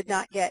that you would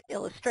not get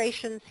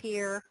illustrations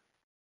here.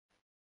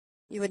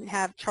 You wouldn't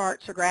have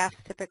charts or graphs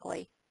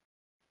typically.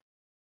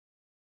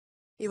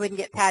 You wouldn't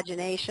get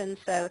pagination,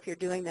 so if you're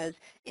doing those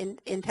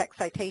in-text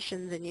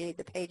citations and you need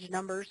the page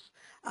numbers,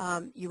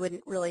 you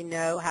wouldn't really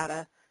know how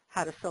to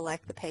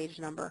select the page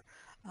number.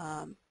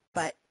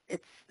 But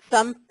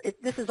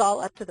this is all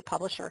up to the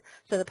publisher.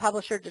 So the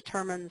publisher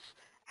determines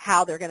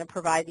how they're going to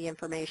provide the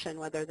information,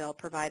 whether they'll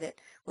provide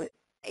it with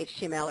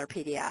HTML or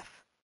PDF.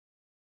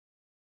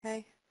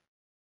 Okay.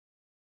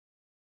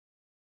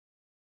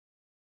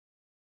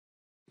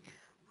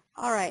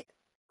 All right.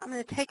 I'm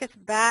going to take us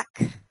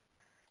back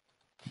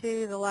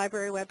to the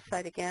library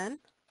website again.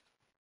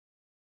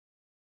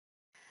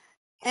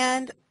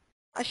 And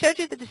I showed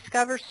you the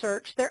Discover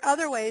search. There are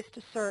other ways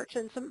to search,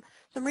 and some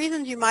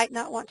reasons you might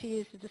not want to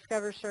use the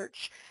Discover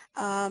search.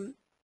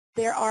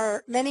 There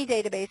are many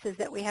databases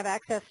that we have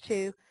access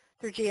to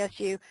through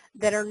GSU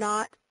that are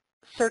not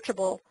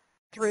searchable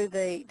through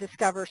the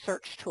Discover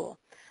search tool.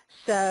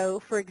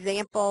 So, for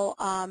example,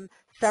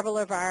 several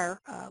of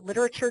our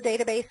literature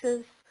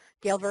databases,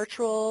 Gale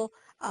Virtual,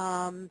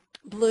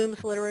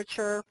 Bloom's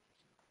Literature,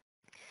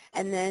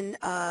 and then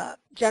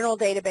general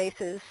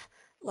databases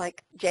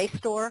like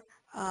JSTOR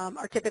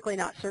are typically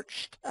not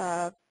searched.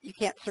 You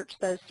can't search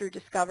those through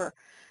Discover.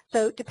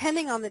 So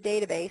depending on the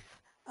database,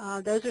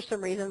 those are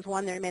some reasons.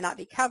 One, they may not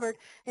be covered.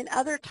 And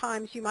other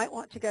times you might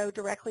want to go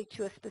directly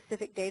to a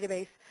specific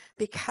database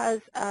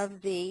because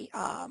of the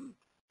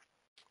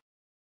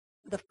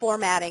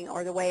formatting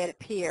or the way it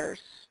appears.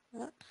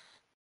 Oops.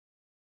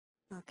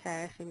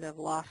 Okay, I seem to have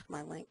lost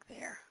my link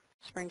there.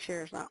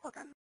 SpringShare is not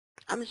working.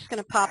 I'm just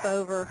going to pop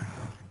over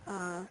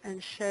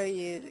and show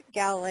you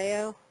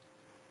Galileo.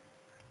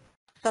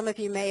 Some of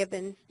you may have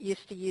been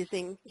used to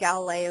using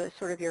Galileo as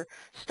sort of your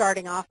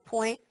starting off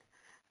point.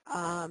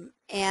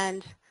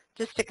 And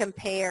just to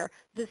compare,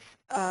 this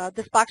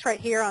box right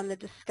here on the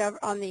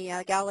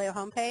Galileo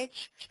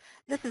homepage,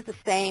 this is the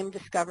same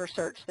Discover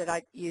search that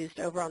I used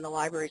over on the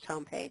library's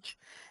homepage.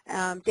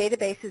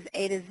 Databases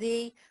A to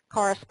Z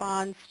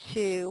corresponds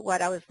to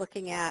what I was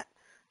looking at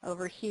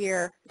over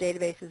here,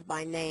 databases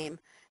by name.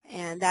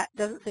 And that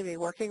doesn't seem to be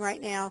working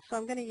right now, so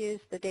I'm going to use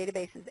the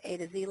databases A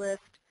to Z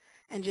list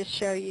and just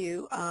show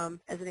you,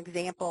 as an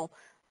example,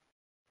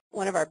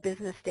 one of our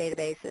business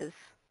databases.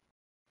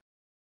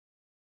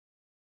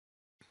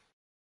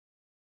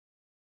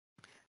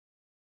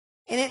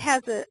 And it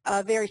has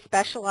a very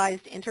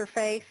specialized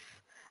interface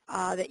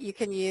that you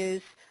can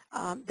use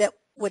that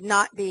would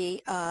not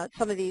be,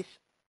 some of these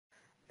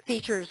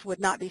features would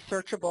not be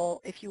searchable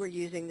if you were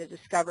using the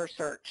Discover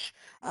search.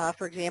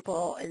 For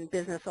example, in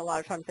business, a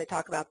lot of times they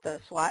talk about the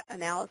SWOT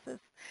analysis,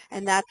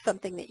 and that's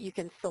something that you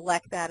can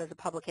select that as a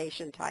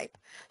publication type.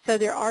 So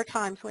there are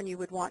times when you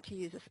would want to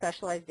use a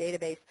specialized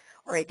database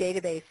or a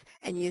database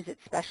and use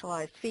its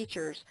specialized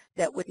features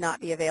that would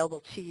not be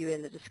available to you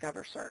in the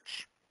Discover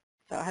search.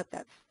 So I hope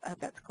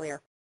that's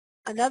clear.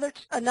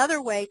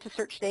 Another way to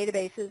search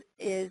databases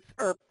is,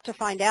 or to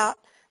find out,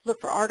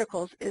 look for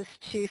articles, is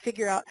to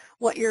figure out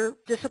what your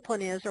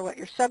discipline is or what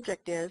your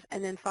subject is,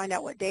 and then find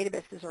out what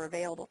databases are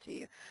available to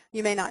you.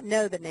 You may not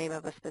know the name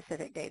of a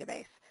specific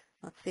database.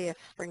 Let's see if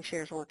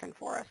SpringShare is working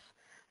for us.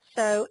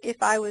 So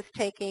if I was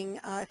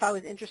if I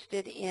was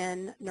interested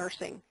in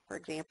nursing, for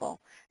example,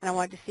 and I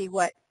wanted to see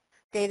what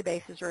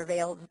databases are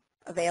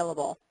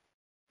available.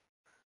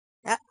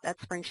 Yeah,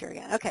 that's SpringShare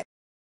again. Okay.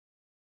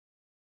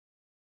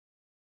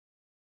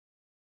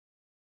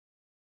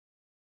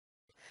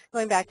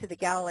 Going back to the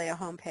Galileo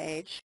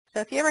homepage. So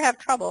if you ever have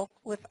trouble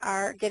with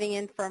getting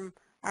in from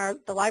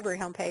the library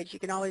homepage, you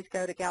can always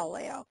go to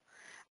Galileo.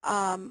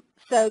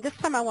 So this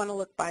time I want to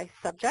look by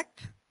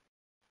subject.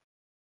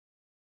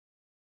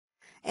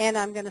 And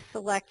I'm going to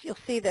select, you'll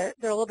see that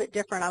they're a little bit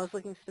different. I was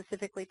looking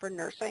specifically for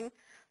nursing,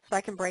 so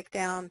I can break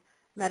down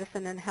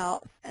medicine and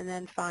health and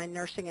then find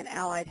nursing and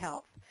allied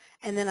health.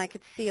 And then I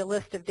could see a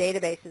list of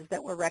databases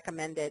that were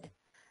recommended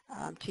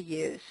to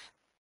use.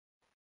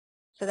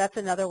 So that's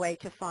another way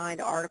to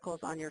find articles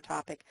on your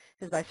topic,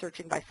 is by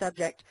searching by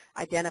subject,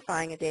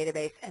 identifying a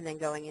database, and then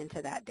going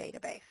into that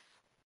database.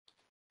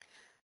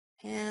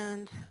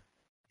 And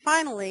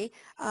finally,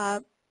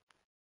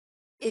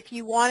 if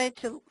you wanted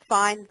to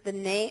find the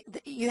name,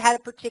 you had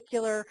a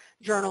particular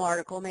journal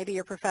article, maybe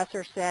your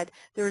professor said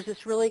there was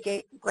this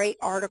really great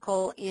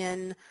article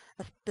in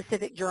a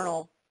specific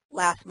journal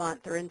last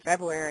month or in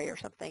February or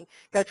something,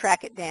 go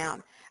track it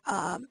down.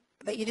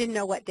 But you didn't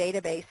know what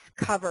database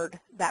covered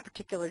that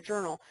particular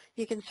journal.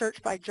 You can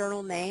search by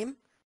journal name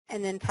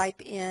and then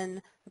type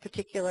in a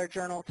particular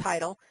journal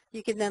title.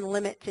 You can then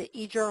limit to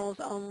e-journals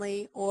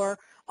only or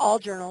all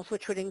journals,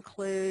 which would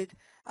include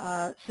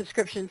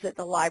subscriptions that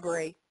the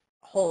library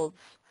holds,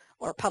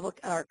 or public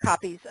or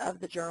copies of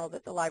the journal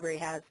that the library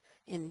has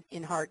in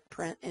hard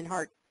print, in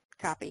hard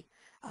copy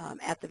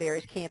at the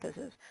various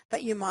campuses.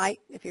 But you might,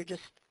 if you're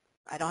just,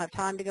 I don't have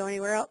time to go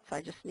anywhere else,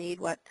 I just need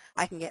what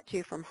I can get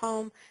to from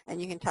home,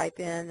 and you can type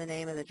in the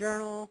name of the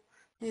journal.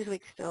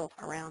 Newsweek's still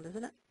around,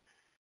 isn't it?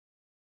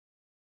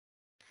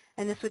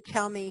 And this would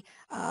tell me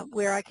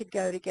where I could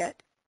go to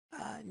get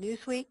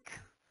Newsweek.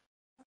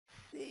 Let's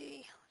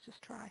see, let's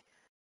just try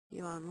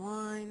View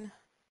Online.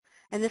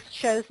 And this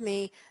shows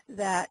me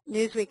that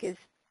Newsweek is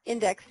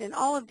indexed in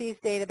all of these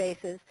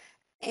databases,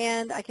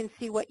 and I can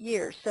see what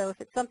years. So if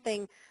it's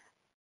something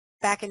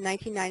back in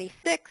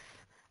 1996,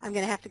 I'm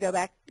going to have to go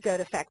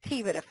to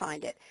Factiva to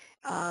find it.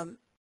 And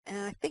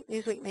I think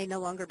Newsweek may no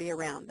longer be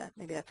around.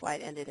 Maybe that's why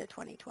it ended at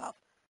 2012.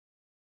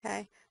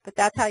 Okay, but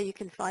that's how you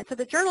can find. So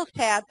the Journals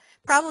tab,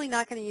 probably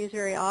not going to use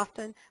very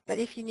often, but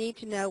if you need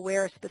to know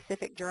where a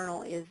specific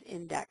journal is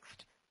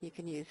indexed, you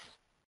can use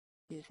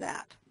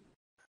that.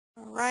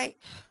 All right.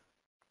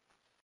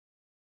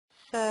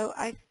 So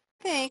I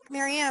think,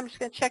 Mary Ann, I'm just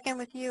going to check in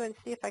with you and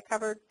see if I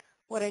covered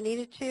what I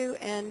needed to,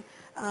 and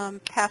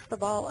pass the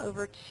ball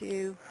over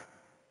to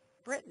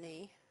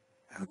Brittani.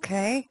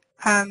 Okay.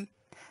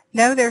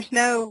 No, there's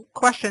no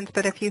questions,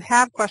 but if you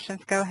have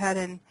questions, go ahead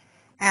and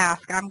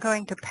ask. I'm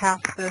going to pass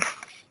this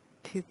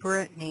to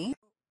Brittani.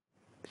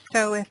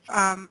 So if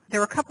there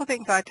were a couple of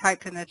things I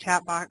typed in the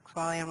chat box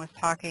while Ann was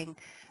talking.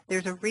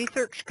 There's a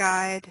research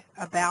guide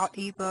about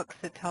ebooks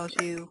that tells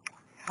you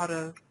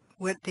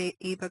what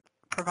ebook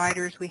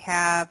providers we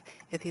have,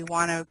 if you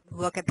want to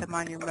look at them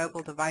on your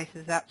mobile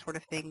devices, that sort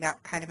of thing.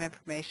 That kind of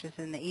information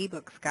is in the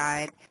ebooks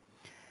guide.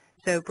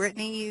 So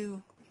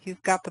Brittani,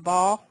 you've got the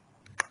ball.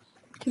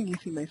 Can you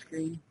see my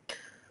screen?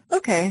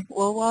 Okay,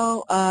 well,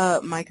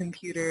 while my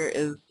computer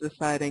is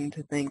deciding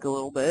to think a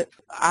little bit,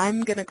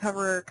 I'm going to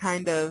cover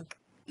kind of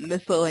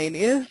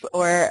miscellaneous,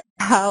 or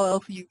how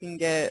else you can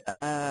get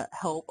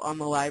help on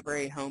the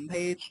library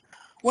homepage.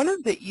 One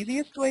of the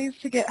easiest ways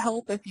to get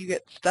help if you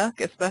get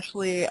stuck,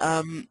 especially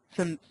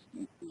since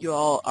you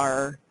all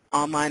are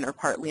online or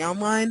partly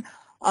online,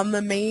 on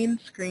the main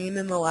screen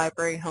in the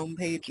library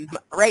homepage,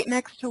 right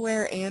next to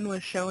where Ann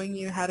was showing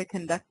you how to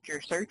conduct your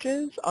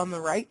searches, on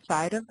the right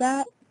side of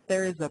that,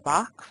 there is a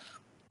box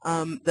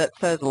that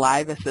says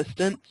Live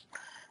Assistance.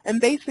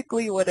 And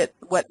basically what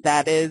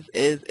that is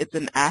it's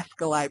an Ask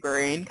a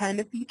Librarian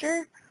kind of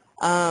feature.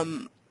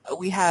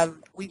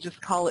 We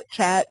just call it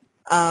chat.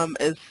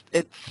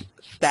 It's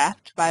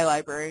staffed by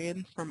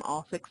librarians from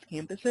all 6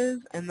 campuses,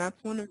 and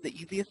that's one of the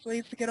easiest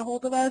ways to get a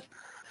hold of us.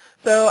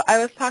 So I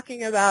was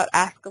talking about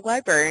Ask a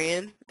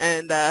Librarian,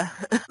 and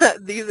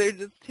these are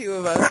just 2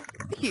 of us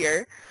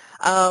here.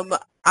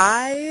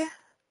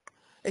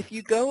 If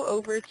you go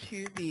over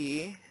to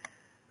the,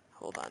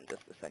 hold on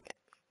just a second.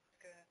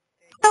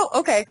 Oh,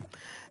 okay.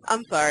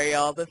 I'm sorry,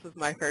 y'all. This is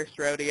my first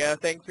rodeo.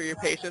 Thanks for your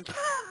patience.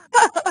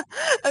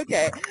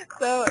 Okay,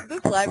 so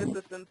this Live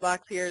Assistance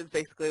box here is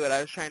basically what I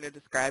was trying to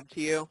describe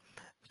to you.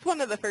 It's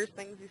one of the first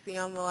things you see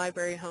on the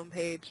library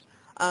homepage.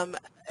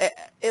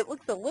 It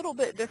looks a little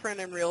bit different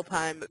in real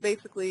time, but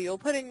basically you'll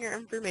put in your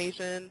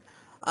information.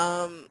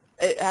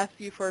 It asks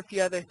you for a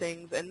few other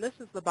things, and this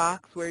is the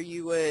box where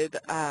you would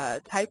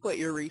type what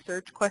your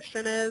research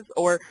question is,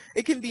 or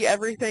it can be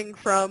everything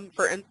from,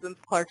 for instance,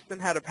 Clarkston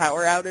had a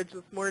power outage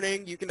this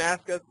morning. You can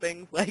ask us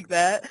things like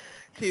that,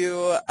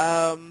 to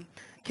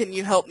can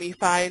you help me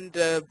find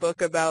a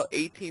book about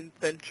 18th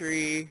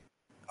century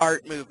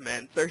art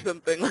movements or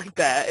something like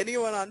that.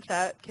 Anyone on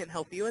chat can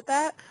help you with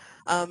that.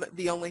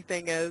 The only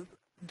thing is,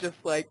 just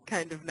like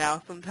kind of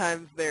now,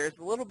 sometimes there's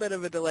a little bit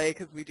of a delay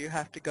because we do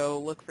have to go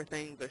look for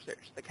things or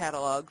search the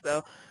catalog,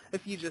 so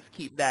if you just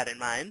keep that in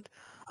mind.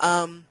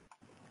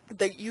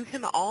 That you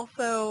can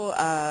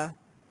also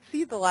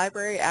see the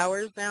library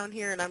hours down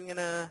here, and I'm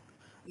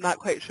not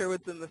quite sure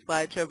what's in the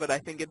slideshow, but I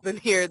think it's in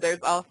here.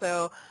 There's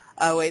also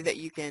a way that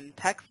you can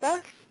text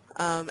us,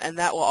 and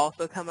that will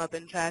also come up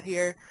in chat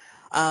here,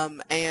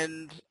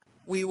 and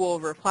we will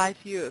reply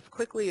to you as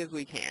quickly as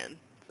we can.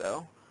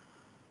 So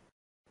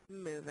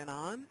moving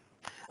on.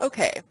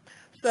 Okay,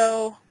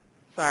 so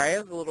sorry, I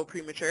was a little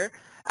premature.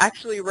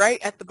 Actually, right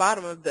at the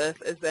bottom of this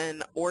is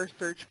an "or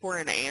search for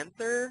an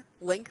answer"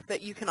 link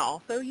that you can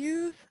also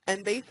use.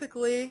 And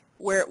basically,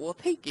 where it will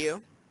take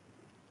you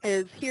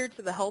is here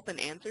to the Help and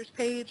Answers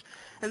page.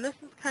 And this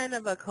is kind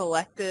of a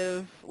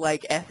collective,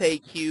 like,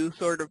 FAQ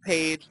sort of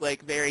page,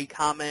 like very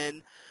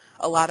common.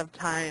 A lot of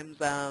times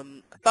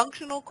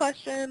functional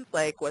questions,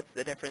 like what's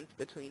the difference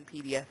between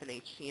PDF and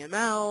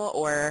HTML,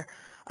 or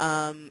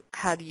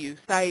how do you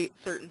cite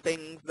certain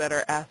things that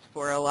are asked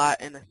for a lot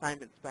in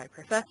assignments by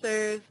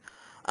professors.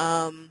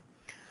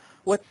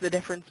 What's the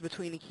difference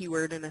between a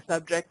keyword and a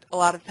subject? A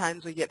lot of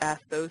times we get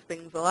asked those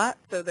things a lot,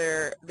 so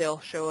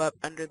they'll show up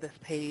under this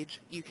page.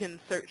 You can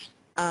search,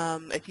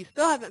 if you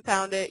still haven't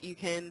found it, you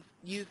can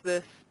use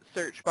this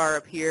search bar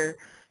up here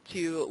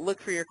to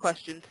look for your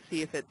question to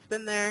see if it's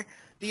been there.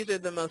 These are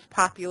the most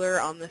popular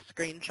on this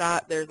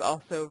screenshot. There's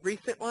also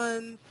recent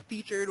ones,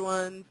 featured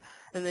ones,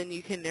 and then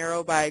you can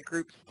narrow by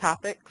groups,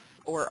 topics,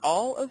 or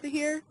all over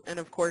here. And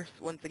of course,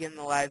 once again,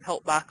 the live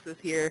help box is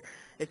here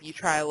if you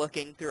try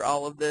looking through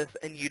all of this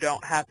and you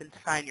don't happen to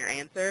find your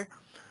answer.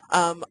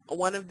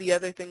 One of the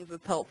other things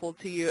that's helpful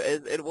to you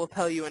is it will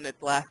tell you when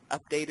it's last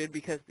updated,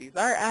 because these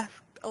are asked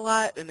a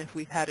lot, and if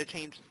we've had to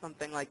change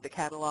something like the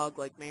catalog,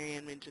 like Mary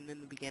Ann mentioned in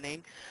the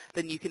beginning,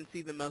 then you can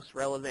see the most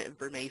relevant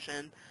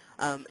information.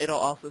 It'll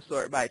also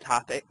sort by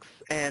topics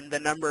and the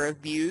number of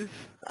views,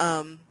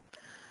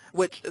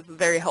 which is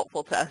very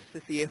helpful to us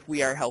to see if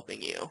we are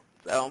helping you.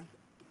 So,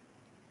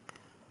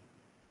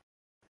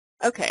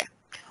 okay.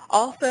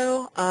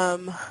 Also,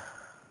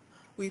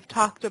 we've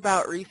talked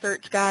about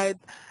research guides.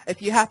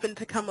 If you happen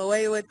to come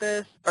away with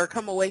this or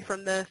come away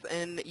from this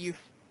and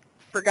you've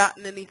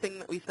forgotten anything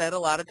that we said, a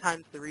lot of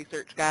times the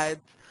research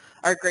guides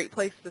are a great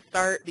place to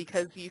start,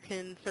 because you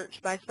can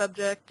search by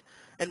subject.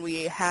 And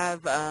we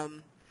have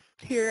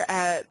here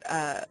at,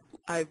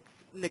 I've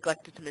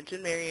neglected to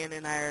mention, Mary Ann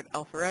and I are at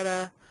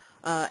Alpharetta,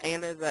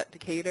 Anna's at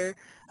Decatur.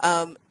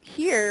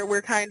 Here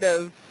we're kind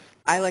of,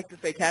 I like to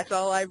say,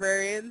 catch-all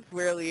librarians.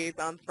 We're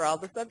liaisons for all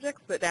the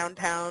subjects, but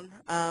downtown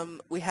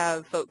we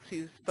have folks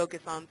who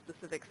focus on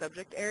specific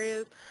subject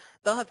areas.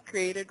 They'll have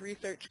created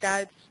research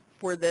guides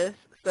for this.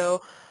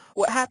 So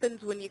what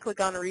happens when you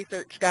click on a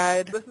research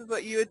guide, this is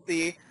what you would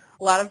see.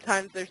 A lot of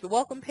times there's the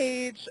welcome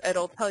page.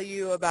 It'll tell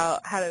you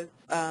about how to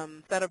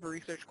set up a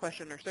research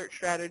question or search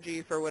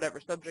strategy for whatever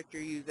subject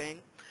you're using.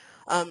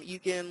 You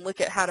can look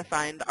at how to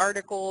find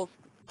articles.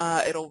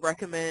 It'll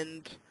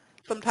recommend,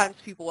 sometimes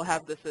people will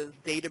have this as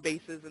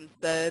databases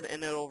instead,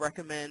 and it'll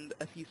recommend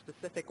a few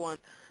specific ones.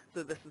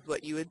 So this is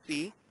what you would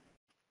see.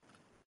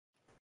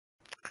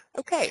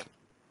 Okay.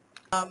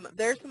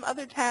 There's some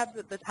other tabs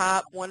at the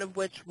top, one of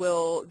which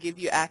will give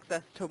you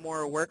access to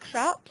more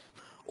workshops,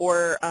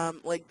 or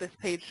like this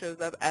page shows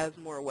up as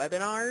more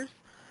webinars.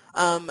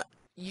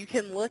 You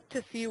can look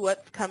to see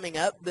what's coming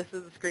up. This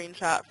is a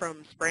screenshot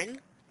from spring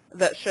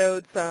that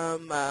showed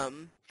some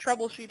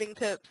troubleshooting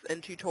tips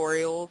and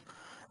tutorials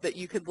that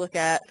you could look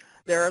at.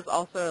 There is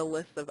also a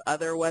list of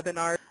other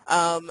webinars,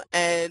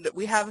 and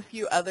we have a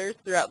few others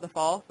throughout the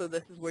fall, so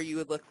this is where you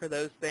would look for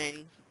those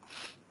things.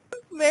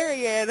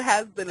 Mary Ann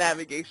has the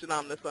navigation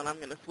on this one. I'm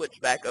going to switch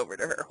back over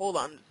to her. Hold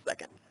on just a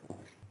second.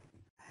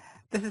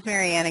 This is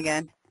Mary Ann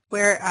again.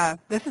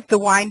 This is the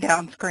wind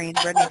down screen.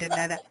 Brittany didn't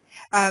know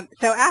that.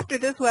 So after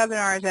this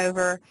webinar is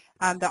over,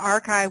 the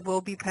archive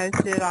will be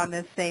posted on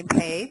this same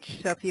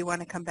page. So if you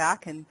want to come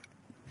back and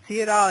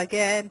see it all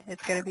again,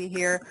 it's going to be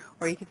here,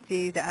 or you can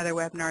see the other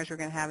webinars we're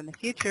going to have in the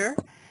future.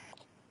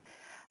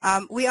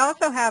 We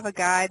also have a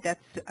guide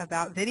that's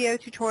about video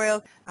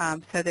tutorials.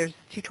 So there's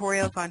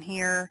tutorials on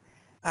here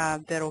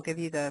that will give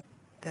you the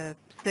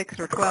 6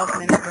 or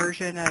 12-minute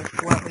version of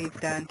what we've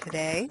done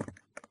today.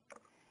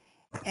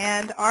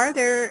 And are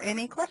there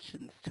any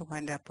questions to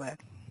wind up with?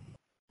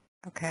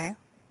 Okay.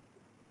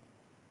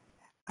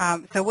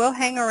 So we'll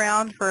hang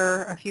around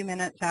for a few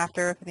minutes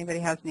after if anybody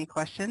has any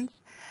questions.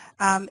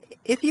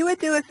 If you would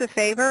do us a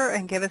favor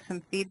and give us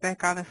some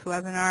feedback on this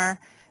webinar,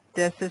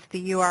 this is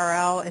the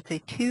URL. It's a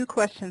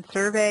 2-question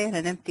survey in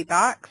an empty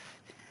box.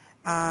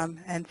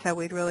 And so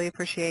we'd really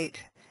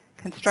appreciate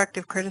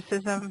constructive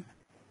criticism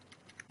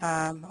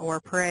or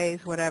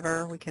praise,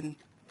 whatever we can.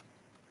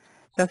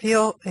 So if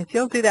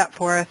you'll do that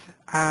for us,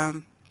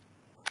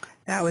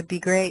 that would be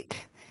great.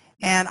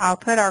 And I'll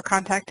put our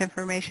contact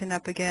information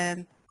up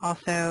again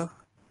also.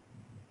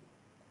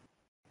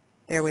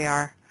 There we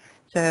are.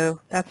 So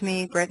that's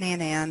me, Brittany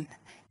and Ann,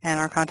 and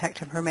our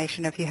contact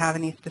information if you have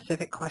any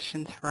specific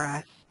questions for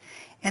us.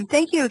 And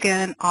thank you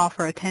again all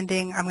for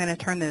attending. I'm going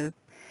to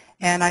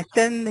and I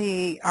send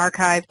the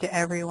archive to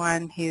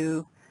everyone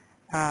who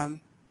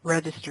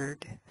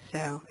registered.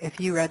 So if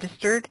you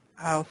registered,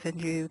 I'll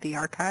send you the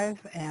archive,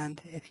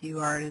 and if you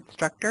are an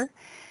instructor,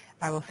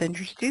 I will send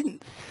your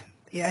students.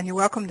 Yeah, and you're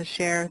welcome to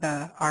share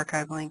the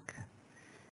archive link